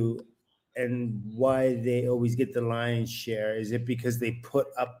promoters do and why they always get the lion's share. Is it because they put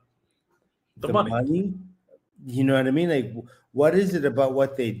up the money? You know what I mean? Like, what is it about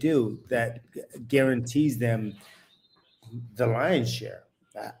what they do that guarantees them the lion's share?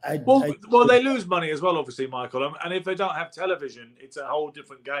 Well, they lose money as well, obviously, Michael. And if they don't have television, it's a whole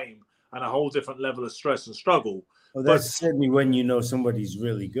different game and a whole different level of stress and struggle. Well, that's certainly when somebody's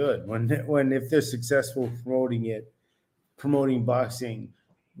really good. If they're successful promoting boxing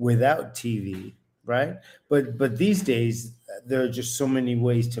without TV, right? But these days there are just so many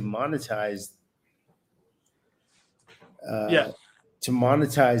ways to monetize. To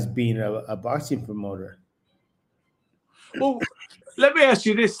monetize being a boxing promoter. Well, let me ask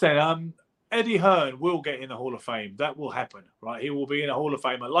you this then. Eddie Hearn will get in the Hall of Fame. That will happen, right? He will be in a Hall of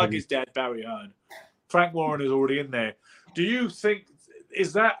Fame, like his dad, Barry Hearn. Frank Warren is already in there. Do you think,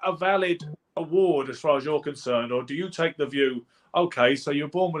 is that a valid award as far as you're concerned? Or do you take the view, okay, so you're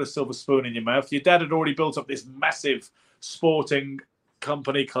born with a silver spoon in your mouth. Your dad had already built up this massive sporting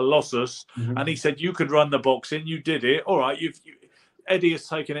company, Colossus, and he said you could run the boxing. You did it. All right, Eddie has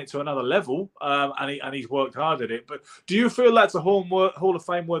taken it to another level, and he's worked hard at it. But do you feel that's a Hall of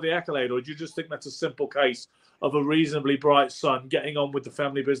Fame worthy accolade, or do you just think that's a simple case of a reasonably bright son getting on with the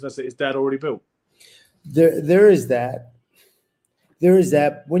family business that his dad already built? There is that. There is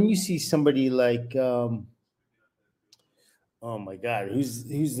that. When you see somebody like, oh my God, who's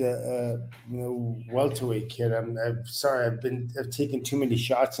the welterweight kid? I'm sorry, I've taken too many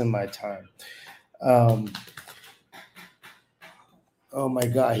shots in my time. Oh my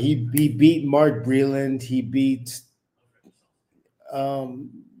God, he beat Mark Breland. He beat Marlon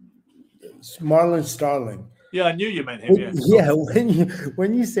Starling. Yeah, I knew you meant him. Yeah,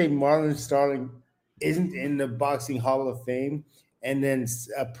 when you say Marlon Starling isn't in the Boxing Hall of Fame, and then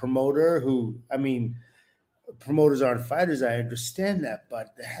a promoter who, I mean, promoters aren't fighters. I understand that,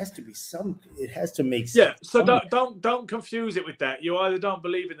 but there has to be some. It has to make sense. Yeah, so don't confuse it with that. You either don't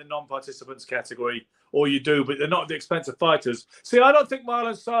believe in the non-participants category, or you do, but they're not the expensive fighters. See, I don't think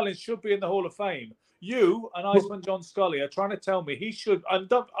Marlon Starling should be in the Hall of Fame. You and Iceman John Scully are trying to tell me he should. I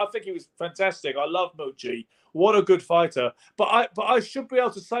think he was fantastic. I love Moochie. What a good fighter. But I should be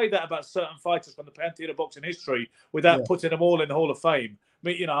able to say that about certain fighters from the pantheon of boxing history without putting them all in the Hall of Fame. I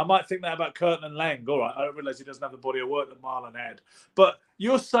mean, I might think that about Curtin and Lang. All right, I don't realize he doesn't have the body of work that Marlon had. But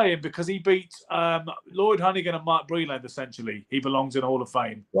you're saying because he beat Lloyd Honeyghan and Mark Breland, essentially, he belongs in the Hall of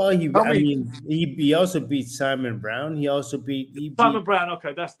Fame. Well, he also beat Simon Brown. He also beat Simon Brown.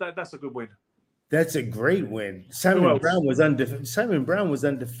 Okay, that's a good win. That's a great win. Simon Brown was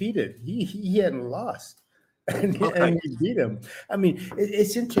undefeated. He hadn't lost, and he beat him. I mean,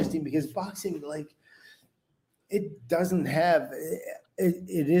 it's interesting because boxing, like, it doesn't have.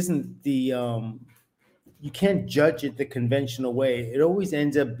 It isn't the you can't judge it the conventional way. It always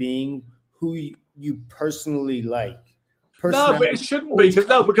ends up being who you personally like. No, but it shouldn't be.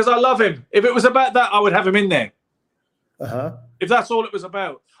 No, because I love him. If it was about that, I would have him in there. If that's all it was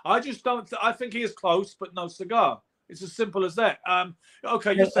about. I just don't. I think he is close, but no cigar. It's as simple as that.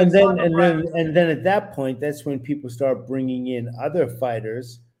 Okay, you said and then at that point, that's when people start bringing in other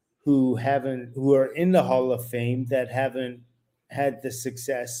fighters who are in the Hall of Fame that haven't had the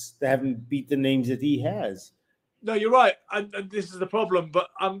success, that haven't beat the names that he has. No, you're right, and this is the problem. But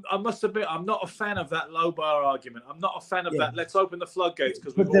I must admit, I'm not a fan of that low bar argument. I'm not a fan of that. Let's open the floodgates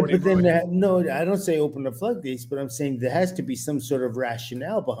because no, I don't say open the floodgates, but I'm saying there has to be some sort of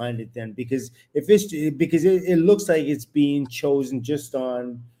rationale behind it. Then, because it looks like it's being chosen just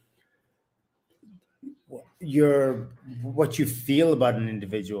on what you feel about an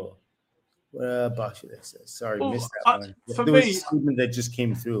individual. Sorry, missed that one. There was a statement that just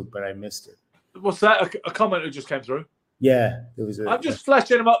came through, but I missed it. What's that? A comment that just came through? Yeah, there was. I'm just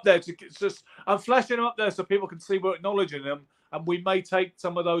flashing them up there. I'm flashing them up there so people can see we're acknowledging them, and we may take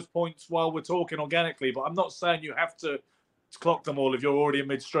some of those points while we're talking organically. But I'm not saying you have to clock them all if you're already in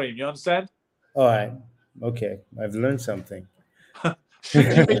midstream. You understand? All right. Okay, I've learned something.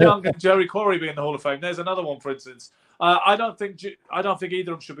 Should Jimmy Young and Jerry Quarry be in the Hall of Fame? There's another one, for instance. I don't think either of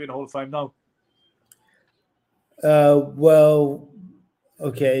them should be in the Hall of Fame. No. Well,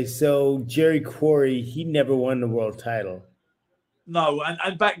 okay. So Jerry Quarry, he never won the world title. No,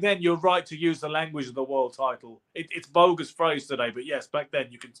 and back then you're right to use the language of the world title. It's bogus phrase today, but yes, back then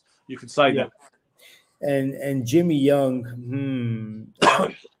you can say that. And Jimmy Young,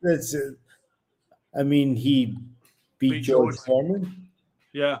 that's. I mean, he beat George Foreman.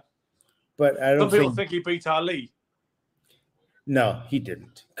 Yeah, but I don't. Some people think he beat Ali. No, he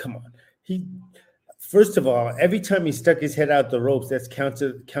didn't. Come on, First of all, every time he stuck his head out the ropes, that's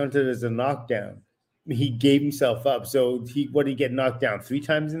counted as a knockdown. He gave himself up. So did he get knocked down 3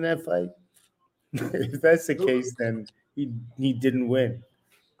 times in that fight? If that's the case, then he didn't win.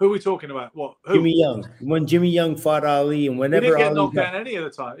 Who are we talking about? What? Who? Jimmy Young. When Jimmy Young fought Ali, and whenever he didn't get knocked down any of the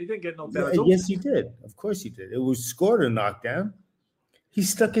time. He didn't get knocked down at all. Yes, he did. Of course he did. It was scored a knockdown. He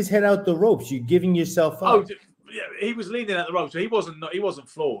stuck his head out the ropes. You're giving yourself up. Yeah, he was leaning at the rope, so he wasn't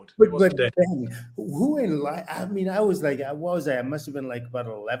floored. But, He wasn't dead. Ben, who in life? I mean, I was like, what was I? I must have been like about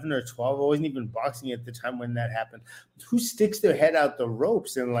 11 or 12. I wasn't even boxing at the time when that happened. Who sticks their head out the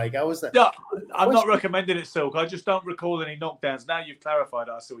ropes? And like, I was like, yeah, I'm not recommending it, Silk. I just don't recall any knockdowns. Now you've clarified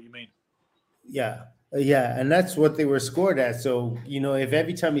it. I see what you mean. Yeah. Yeah, and that's what they were scored at. So, if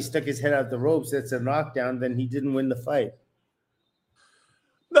every time he stuck his head out the ropes, that's a knockdown, then he didn't win the fight.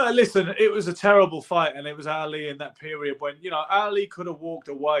 No, listen, it was a terrible fight, and it was Ali in that period when, Ali could have walked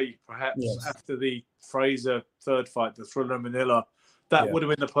away perhaps after the Fraser third fight, the Thriller in Manila. That would have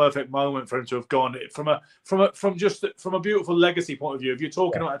been the perfect moment for him to have gone from a beautiful legacy point of view. If you're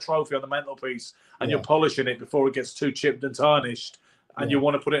talking about a trophy on the mantelpiece and you're polishing it before it gets too chipped and tarnished, and you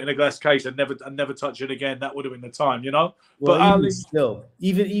want to put it in a glass case and never touch it again, that would have been the time, Well, but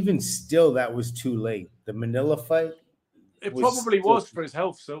even still, that was too late. The Manila fight. It probably was for his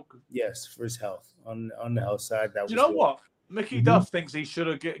health, Silk. Yes, for his health. On the health side, that was. You know what? Mickey Duff thinks he should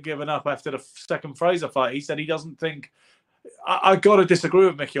have given up after the second Fraser fight. He said he doesn't think. I got to disagree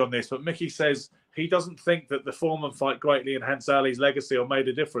with Mickey on this, but Mickey says he doesn't think that the Foreman fight greatly enhanced Ali's legacy or made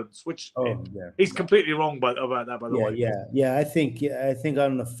a difference, which he's completely wrong about that, by the way. Yeah. I think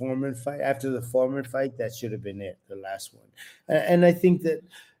on the Foreman fight, after the Foreman fight, that should have been it, the last one. And I think that,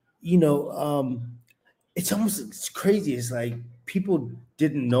 it's crazy. It's like people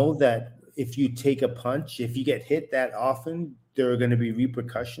didn't know that if you take a punch, if you get hit that often, there are going to be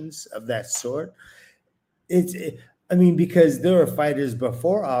repercussions of that sort. Because there were fighters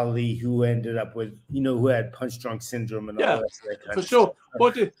before Ali who ended up with, who had punch drunk syndrome and all that kind of stuff.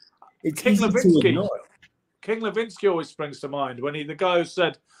 What did King Levinsky? King Levinsky always springs to mind when the guy who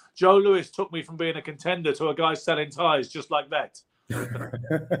said, Joe Louis took me from being a contender to a guy selling ties just like that.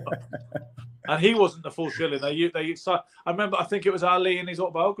 And he wasn't the full shilling. I remember, I think it was Ali in his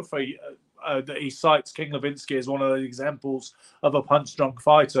autobiography that he cites King Levinsky as one of the examples of a punch-drunk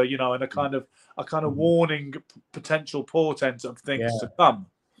fighter, and a kind of warning potential portent of things to come.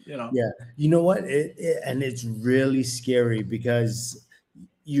 Yeah, you know what? And it's really scary because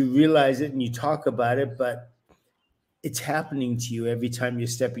you realize it and you talk about it, but it's happening to you every time you're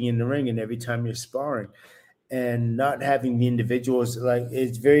stepping in the ring and every time you're sparring. And not having the individuals, like,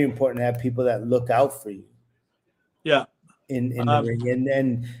 it's very important to have people that look out for you. Yeah. In the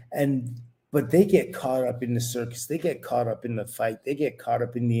ring. But they get caught up in the circus. They get caught up in the fight. They get caught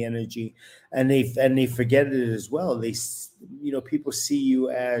up in the energy, and they forget it as well. People see you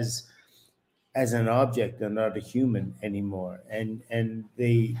as an object and not a human anymore. And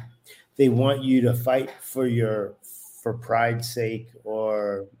they want you to fight for pride's sake,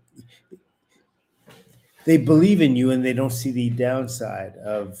 or they believe in you and they don't see the downside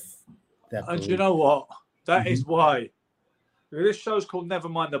of that. And you know what? That is why. This show's called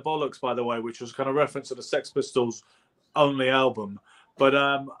Nevermind the Bollocks, by the way, which was kind of reference to the Sex Pistols' only album. But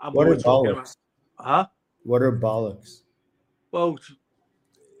what are bollocks? What are bollocks? Well,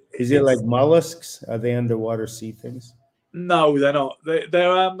 is it like mollusks? Are they underwater sea things? No, they're not.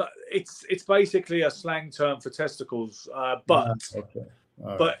 They're it's basically a slang term for testicles, but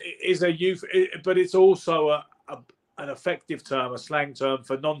but it's also an effective term, a slang term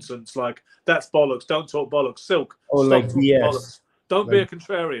for nonsense. Like, that's bollocks. Don't talk bollocks. Silk. Oh, like BS. Bollocks. Don't be a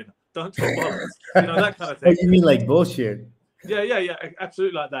contrarian. Don't talk bollocks. That kind of thing. Oh, you mean like bullshit? Yeah,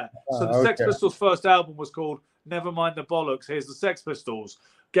 absolutely like that. So the Sex Pistols' first album was called Nevermind the Bollocks. Here's the Sex Pistols.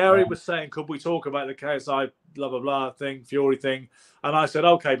 Gary was saying, could we talk about the KSI blah, blah, blah thing, Fury thing? And I said,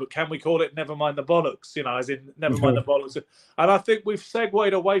 okay, but can we call it Nevermind the Bollocks? As in Nevermind the Bollocks. And I think we've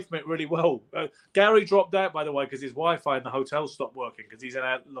segued away from it really well. Gary dropped out, by the way, because his Wi-Fi in the hotel stopped working because he's in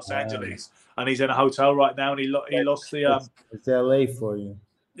Los Angeles and he's in a hotel right now, and he lost the... It's LA for you.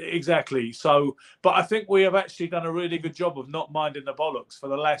 Exactly. So, but I think we have actually done a really good job of not minding the bollocks for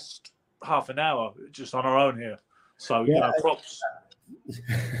the last half an hour, just on our own here. So, props.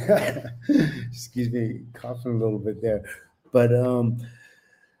 Excuse me, coughing a little bit there, but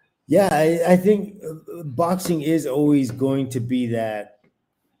I think boxing is always going to be that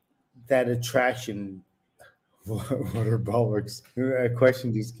attraction. What are bollocks? A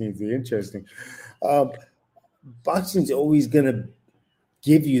question just came through. Interesting. Boxing is always going to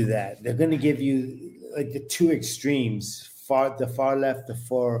give you that. They're going to give you like the two extremes: the far left, the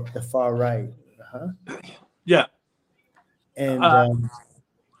far right. Yeah. And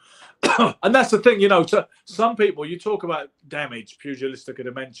and that's the thing, to some people, you talk about damage, pugilistic or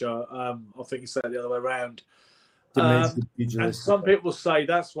dementia. I think you said it the other way around. And some people say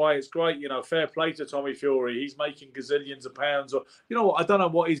that's why it's great, fair play to Tommy Fury. He's making gazillions of pounds, or, I don't know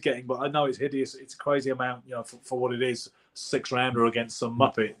what he's getting, but I know it's hideous. It's a crazy amount, for what it is 6-rounder against some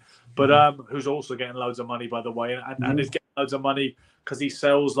Muppet, but who's also getting loads of money, by the way, and is getting loads of money because he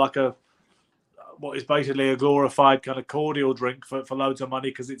sells like what is basically a glorified kind of cordial drink for loads of money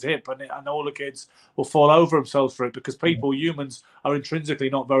because it's hip, and all the kids will fall over themselves for it because humans are intrinsically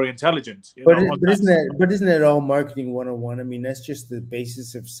not very intelligent. But isn't that all marketing 101? I mean, that's just the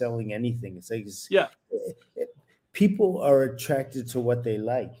basis of selling anything. It's like people are attracted to what they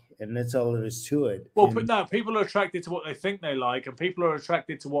like, and that's all there is to it. Well, but no, people are attracted to what they think they like, and people are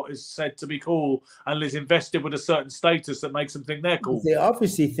attracted to what is said to be cool and is invested with a certain status that makes them think they're cool. They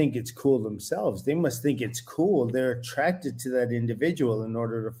obviously think it's cool themselves. They must think it's cool. They're attracted to that individual in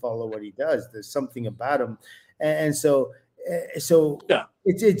order to follow what he does. There's something about him, and so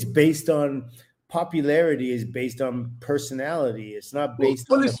it's based on popularity. Is based on personality. It's not based.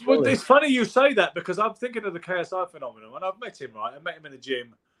 It's funny you say that because I'm thinking of the KSI phenomenon, and I've met him. Right, I met him in the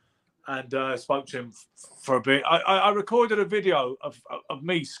gym. And spoke to him for a bit. I recorded a video of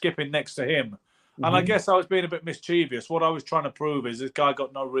me skipping next to him. And I guess I was being a bit mischievous. What I was trying to prove is this guy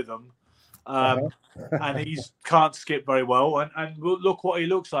got no rhythm. And he can't skip very well. And look what he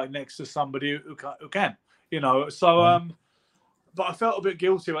looks like next to somebody who can. So... But I felt a bit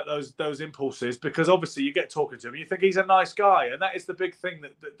guilty about those impulses because obviously you get talking to him, you think he's a nice guy, and that is the big thing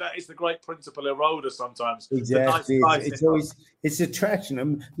that is the great principle eroder sometimes. Exactly, it's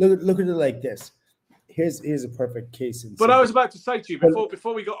attraction. Look at it like this. Here's a perfect case. But I was about to say to you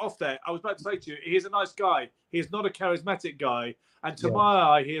before we got off there, I was about to say to you, he's a nice guy. He is not a charismatic guy, and to my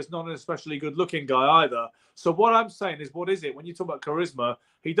eye, he is not an especially good-looking guy either. So what I'm saying is, what is it when you talk about charisma?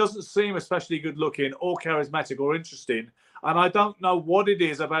 He doesn't seem especially good-looking or charismatic or interesting. And I don't know what it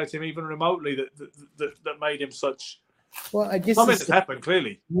is about him, even remotely, that made him such. Well, I guess something has happened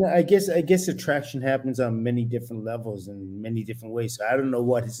clearly. Yeah, I guess attraction happens on many different levels and many different ways. So I don't know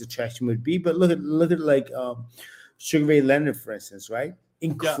what his attraction would be, but look at like Sugar Ray Leonard, for instance, right?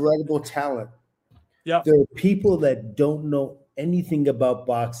 Incredible talent. Yeah, there are people that don't know anything about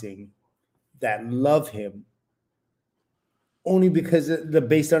boxing that love him only because they're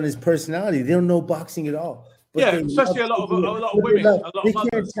based on his personality. They don't know boxing at all. But especially a lot of women.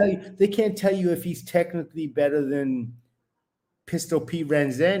 They can't tell you if he's technically better than Pistol Pete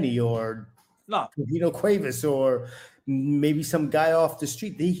Ranzani or Pino Cuevas or maybe some guy off the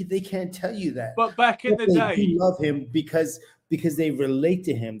street. They can't tell you that. But back in the day, they love him because they relate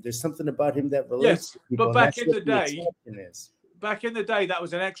to him. There's something about him that relates to people. But back in the day, that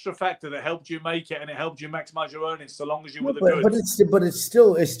was an extra factor that helped you make it, and it helped you maximize your earnings so long as you were the goods. But it's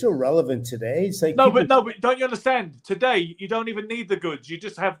still relevant today. It's like but don't you understand? Today you don't even need the goods. You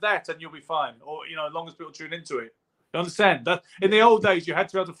just have that, and you'll be fine. Or as long as people tune into it. You understand that? In the old days, you had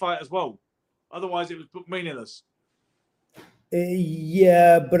to be able to fight as well. Otherwise, it was meaningless.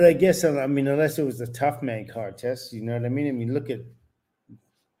 Yeah, but I guess unless it was a tough man contest, you know what I mean? I mean, look at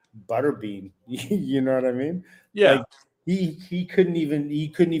Butterbean. You know what I mean? Yeah. Like, he couldn't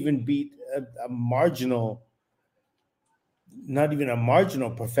even beat a marginal, not even a marginal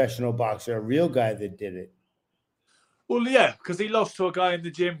professional boxer, a real guy that did it. Well, yeah, because he lost to a guy in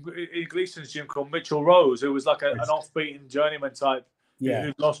the gym, in Gleason's gym, called Mitchell Rose, who was like an off-beaten journment type. Yeah,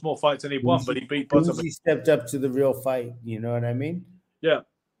 who lost more fights than he won, but he beat Butterbean. He stepped up to the real fight. You know what I mean? Yeah,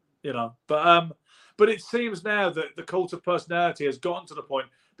 but it seems now that the cult of personality has gotten to the point.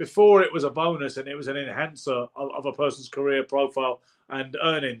 Before it was a bonus and it was an enhancer of a person's career profile and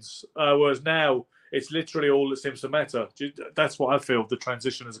earnings, whereas now it's literally all that seems to matter. That's what I feel the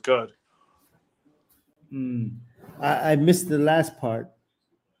transition has occurred. I missed the last part.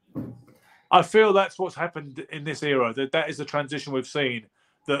 I feel that's what's happened in this era. That is the transition we've seen.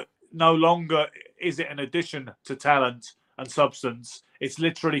 That no longer is it an addition to talent and substance. It's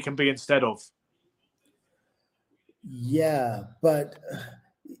literally can be instead of. Yeah, but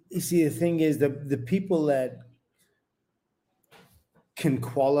you see, the thing is the people that can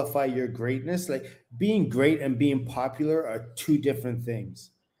qualify your greatness, like being great and being popular, are two different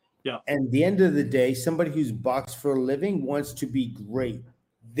things. Yeah. And at the end of the day, somebody who's boxed for a living wants to be great.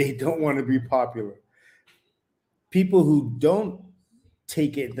 They don't want to be popular. People who don't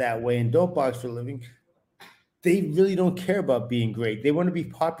take it that way and don't box for a living, they really don't care about being great. They want to be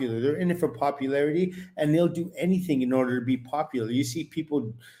popular. They're in it for popularity, and they'll do anything in order to be popular. You see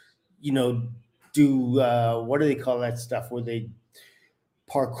people, do what do they call that stuff where they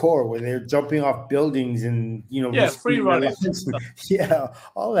parkour, where they're jumping off buildings and free running. Yeah,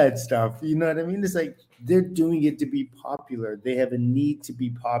 all that stuff. You know what I mean? It's like they're doing it to be popular. They have a need to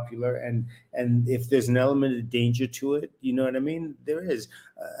be popular, and if there's an element of danger to it, you know what I mean? There is.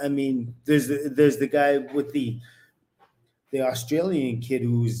 There's the guy with the the Australian kid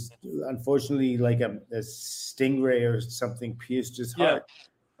who's unfortunately like a stingray or something pierced his heart.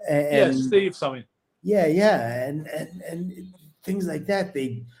 And Steve something. Yeah, and things like that.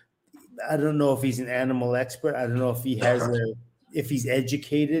 I don't know if he's an animal expert. I don't know if he has if he's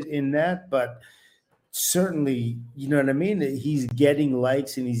educated in that, but certainly, you know what I mean? He's getting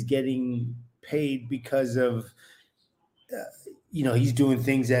likes and he's getting paid because of, he's doing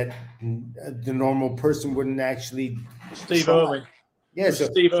things that the normal person wouldn't actually. Steve Irwin. Yeah, so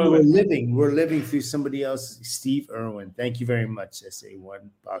Steve Irwin. We're living through somebody else, Steve Irwin. Thank you very much, SA1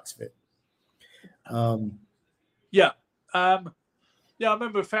 BoxFit. I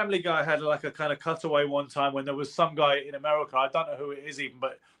remember Family Guy had like a kind of cutaway one time when there was some guy in America, I don't know who it is even,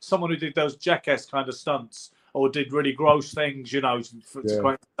 but someone who did those jackass kind of stunts or did really gross things, to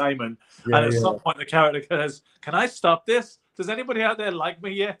create entertainment. And at some point the character says, "Can I stop this? Does anybody out there like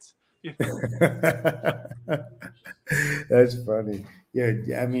me yet?" That's funny. Yeah,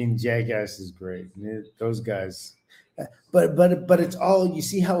 I mean, Jackass is great. Those guys. But it's all, you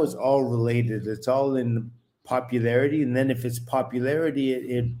see how it's all related. It's all in popularity, and then if it's popularity,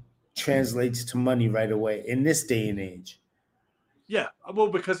 it translates to money right away in this day and age. Yeah, well,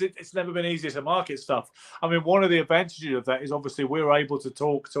 because it's never been easier to market stuff. I mean, one of the advantages of that is obviously we're able to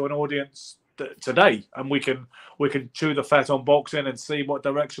talk to an audience today, and we can chew the fat on boxing and see what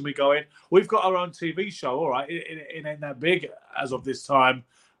direction we go in. We've got our own TV show, all right. It ain't that big as of this time,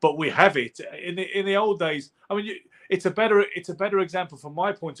 but we have it. In the old days, I mean, it's a better example from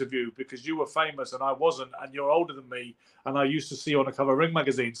my point of view because you were famous and I wasn't, and you're older than me, and I used to see you on the cover of Ring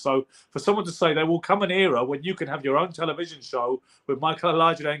magazine. So for someone to say there will come an era when you can have your own television show with Michael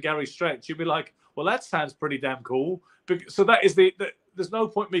Elijah and Gary Stretch, you'd be like, well, that sounds pretty damn cool. So that is there's no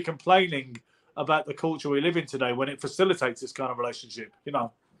point me complaining about the culture we live in today when it facilitates this kind of relationship,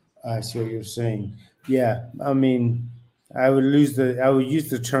 I see what you're saying. Yeah, I mean, I would use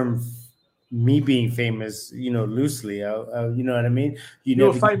the term me being famous, loosely. You know what I mean?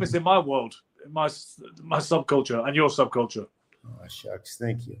 You're famous in my world, in my subculture and your subculture. Oh, shucks.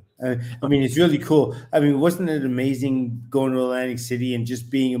 Thank you. I mean, it's really cool. I mean, wasn't it amazing going to Atlantic City and just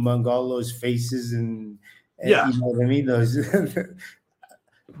being among all those faces and you know what I mean? Those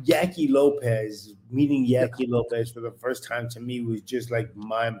meeting Yaki Lopez for the first time to me was just like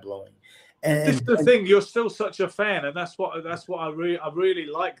mind blowing. And this is the thing, you're still such a fan, and that's what I really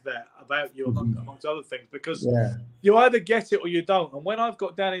like that about you, amongst other things, because you either get it or you don't. And when I've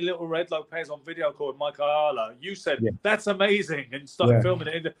got Danny Little Red Lopez on video call with Mike Ayala, you said that's amazing and started filming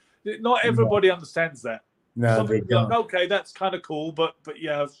it. Not everybody understands that. No, they don't. Like, okay, that's kind of cool, but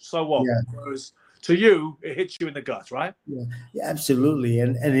yeah, so what? Yeah. Whereas to you, it hits you in the gut, right? Yeah, absolutely.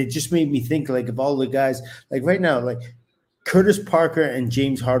 And it just made me think like of all the guys, like right now, like Curtis Parker and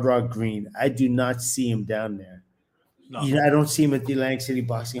James Hard Rock Green. I do not see him down there. No. I don't see him at the Atlantic City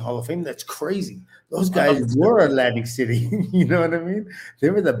Boxing Hall of Fame. That's crazy. Those guys were Atlantic City. You know what I mean? They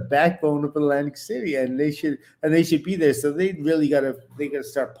were the backbone of Atlantic City, and they should be there. So they really gotta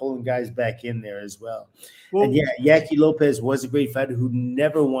start pulling guys back in there as well. And Yaki Lopez was a great fighter who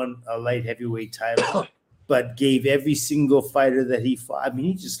never won a light heavyweight title, but gave every single fighter that he fought. I mean,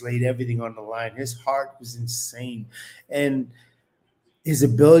 he just laid everything on the line. His heart was insane, and his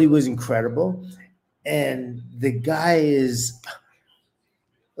ability was incredible. And the guy is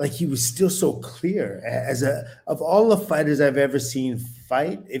like, he was still so clear of all the fighters I've ever seen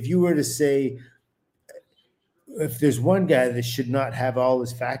fight. If you were to say, if there's one guy that should not have all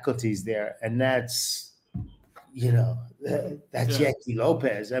his faculties there, and that's Yaki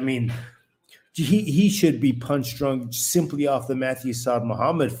Lopez. I mean, he should be punch drunk simply off the Matthew Saad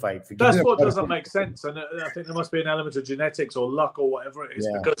Muhammad fight. That's what doesn't make sense, and I think there must be an element of genetics or luck or whatever it is,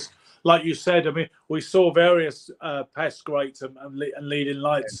 because, like you said, I mean, we saw various past greats and leading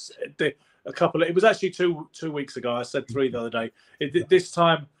lights. It was actually two weeks ago. I said 3 the other day. This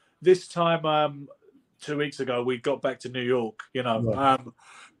time, 2 weeks ago, we got back to New York.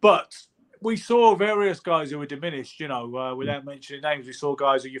 But we saw various guys who were diminished, without mentioning names. We saw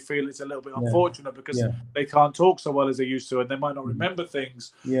guys who you feel it's a little bit unfortunate because they can't talk so well as they used to, and they might not remember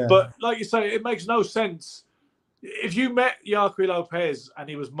things. Yeah. But like you say, it makes no sense. If you met Yaki Lopez and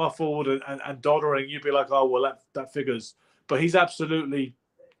he was muffled and doddering, you'd be like, oh, well, that figures. But he's absolutely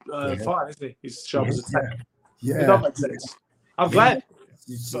fine, isn't he? He's sharp as a tack. Yeah. That makes sense. I'm glad.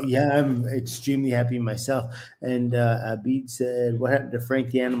 I'm extremely happy myself. And Abid said, what happened to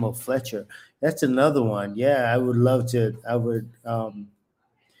Frank the Animal Fletcher? That's another one. Yeah, I would love to.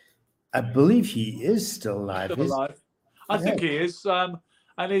 I believe he is still alive. I think he is. And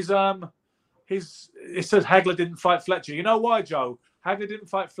it says Hagler didn't fight Fletcher. You know why, Joe? Hagler didn't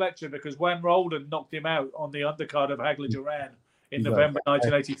fight Fletcher because Juan Roldan knocked him out on the undercard of Hagler-Duran in November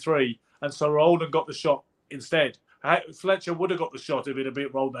 1983, and so Roldan got the shot instead. Fletcher would have got the shot if it had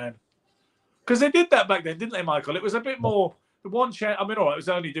beat Roldan. Because they did that back then, didn't they, Michael? It was a bit more one champ. I mean, all right, it was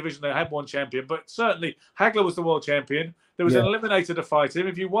the only division that had one champion, but certainly Hagler was the world champion. There was an eliminator to fight him.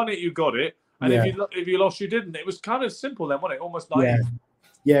 If you won it, you got it, and if you lost, you didn't. It was kind of simple then, wasn't it? Almost like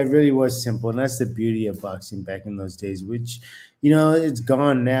yeah, it really was simple, and that's the beauty of boxing back in those days. Which, it's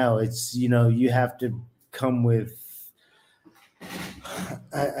gone now. It's you have to come with.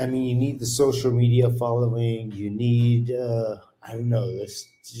 I mean, you need the social media following. You need I don't know this.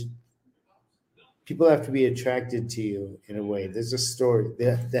 People have to be attracted to you in a way. There's a story.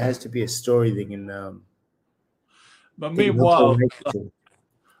 There has to be a story they can. But meanwhile,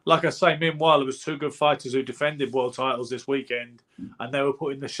 like I say, there was two good fighters who defended world titles this weekend, and they were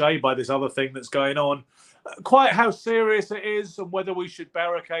put in the shade by this other thing that's going on. Quite how serious it is, and whether we should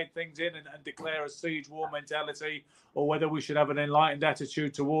barricade things in and declare a siege war mentality, or whether we should have an enlightened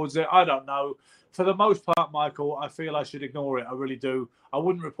attitude towards it, I don't know. For the most part, Michael, I feel I should ignore it. I really do. I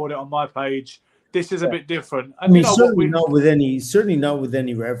wouldn't report it on my page. This is a bit different. And, I mean, certainly not with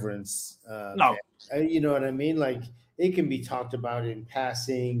any reverence. No, you know what I mean. Like, it can be talked about in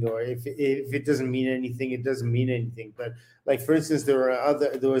passing, or if it doesn't mean anything, it doesn't mean anything. But like, for instance, there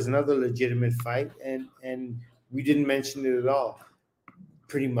was another legitimate fight, and we didn't mention it at all,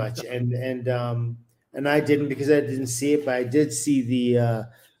 pretty much. And I didn't because I didn't see it, but I did see the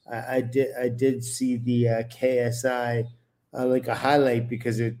KSI like a highlight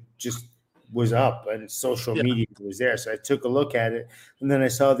because it just was up and social media was there. So I took a look at it, and then I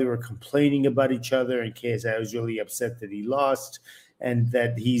saw they were complaining about each other, and KSI was really upset that he lost, and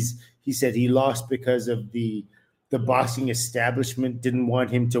that he said he lost because of the boxing establishment didn't want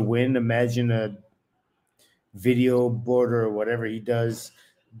him to win. Imagine a video board or whatever he does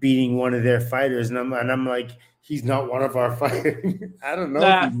beating one of their fighters, and I'm like, he's not one of our fighters. I don't know.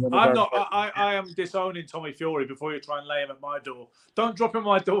 I'm not. I am disowning Tommy Fury before you try and lay him at my door. Don't drop him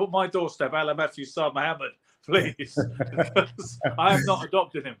my doorstep, Alan Matthews, Saad Muhammad, please. I have not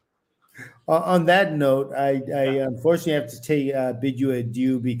adopted him. On that note, I unfortunately have to bid you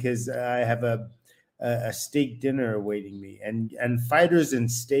adieu because I have a steak dinner awaiting me, and fighters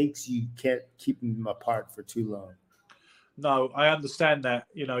and steaks, you can't keep them apart for too long. No, I understand that.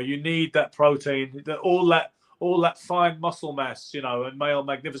 You need that protein, all that fine muscle mass, and male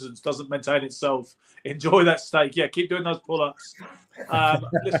magnificence doesn't maintain itself. Enjoy that steak. Yeah, keep doing those pull-ups.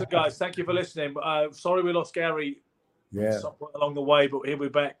 Listen, guys, thank you for listening. Sorry we lost Gary somewhere along the way, but he'll be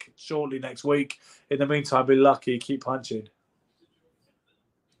back shortly next week. In the meantime, be lucky. Keep punching.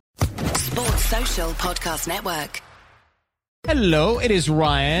 Sports Social Podcast Network. Hello, it is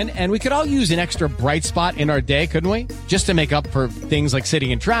Ryan, and we could all use an extra bright spot in our day, couldn't we? Just to make up for things like sitting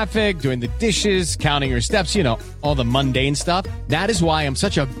in traffic, doing the dishes, counting your steps, all the mundane stuff. That is why I'm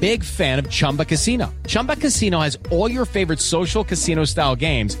such a big fan of Chumba Casino. Chumba Casino has all your favorite social casino-style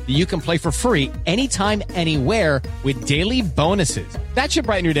games that you can play for free anytime, anywhere with daily bonuses. That should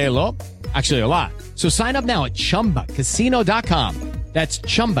brighten your day a little. Actually, a lot. So sign up now at ChumbaCasino.com. That's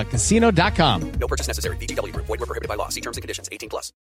ChumbaCasino.com. No purchase necessary. VGW Group. Void where prohibited by law. See terms and conditions. 18+.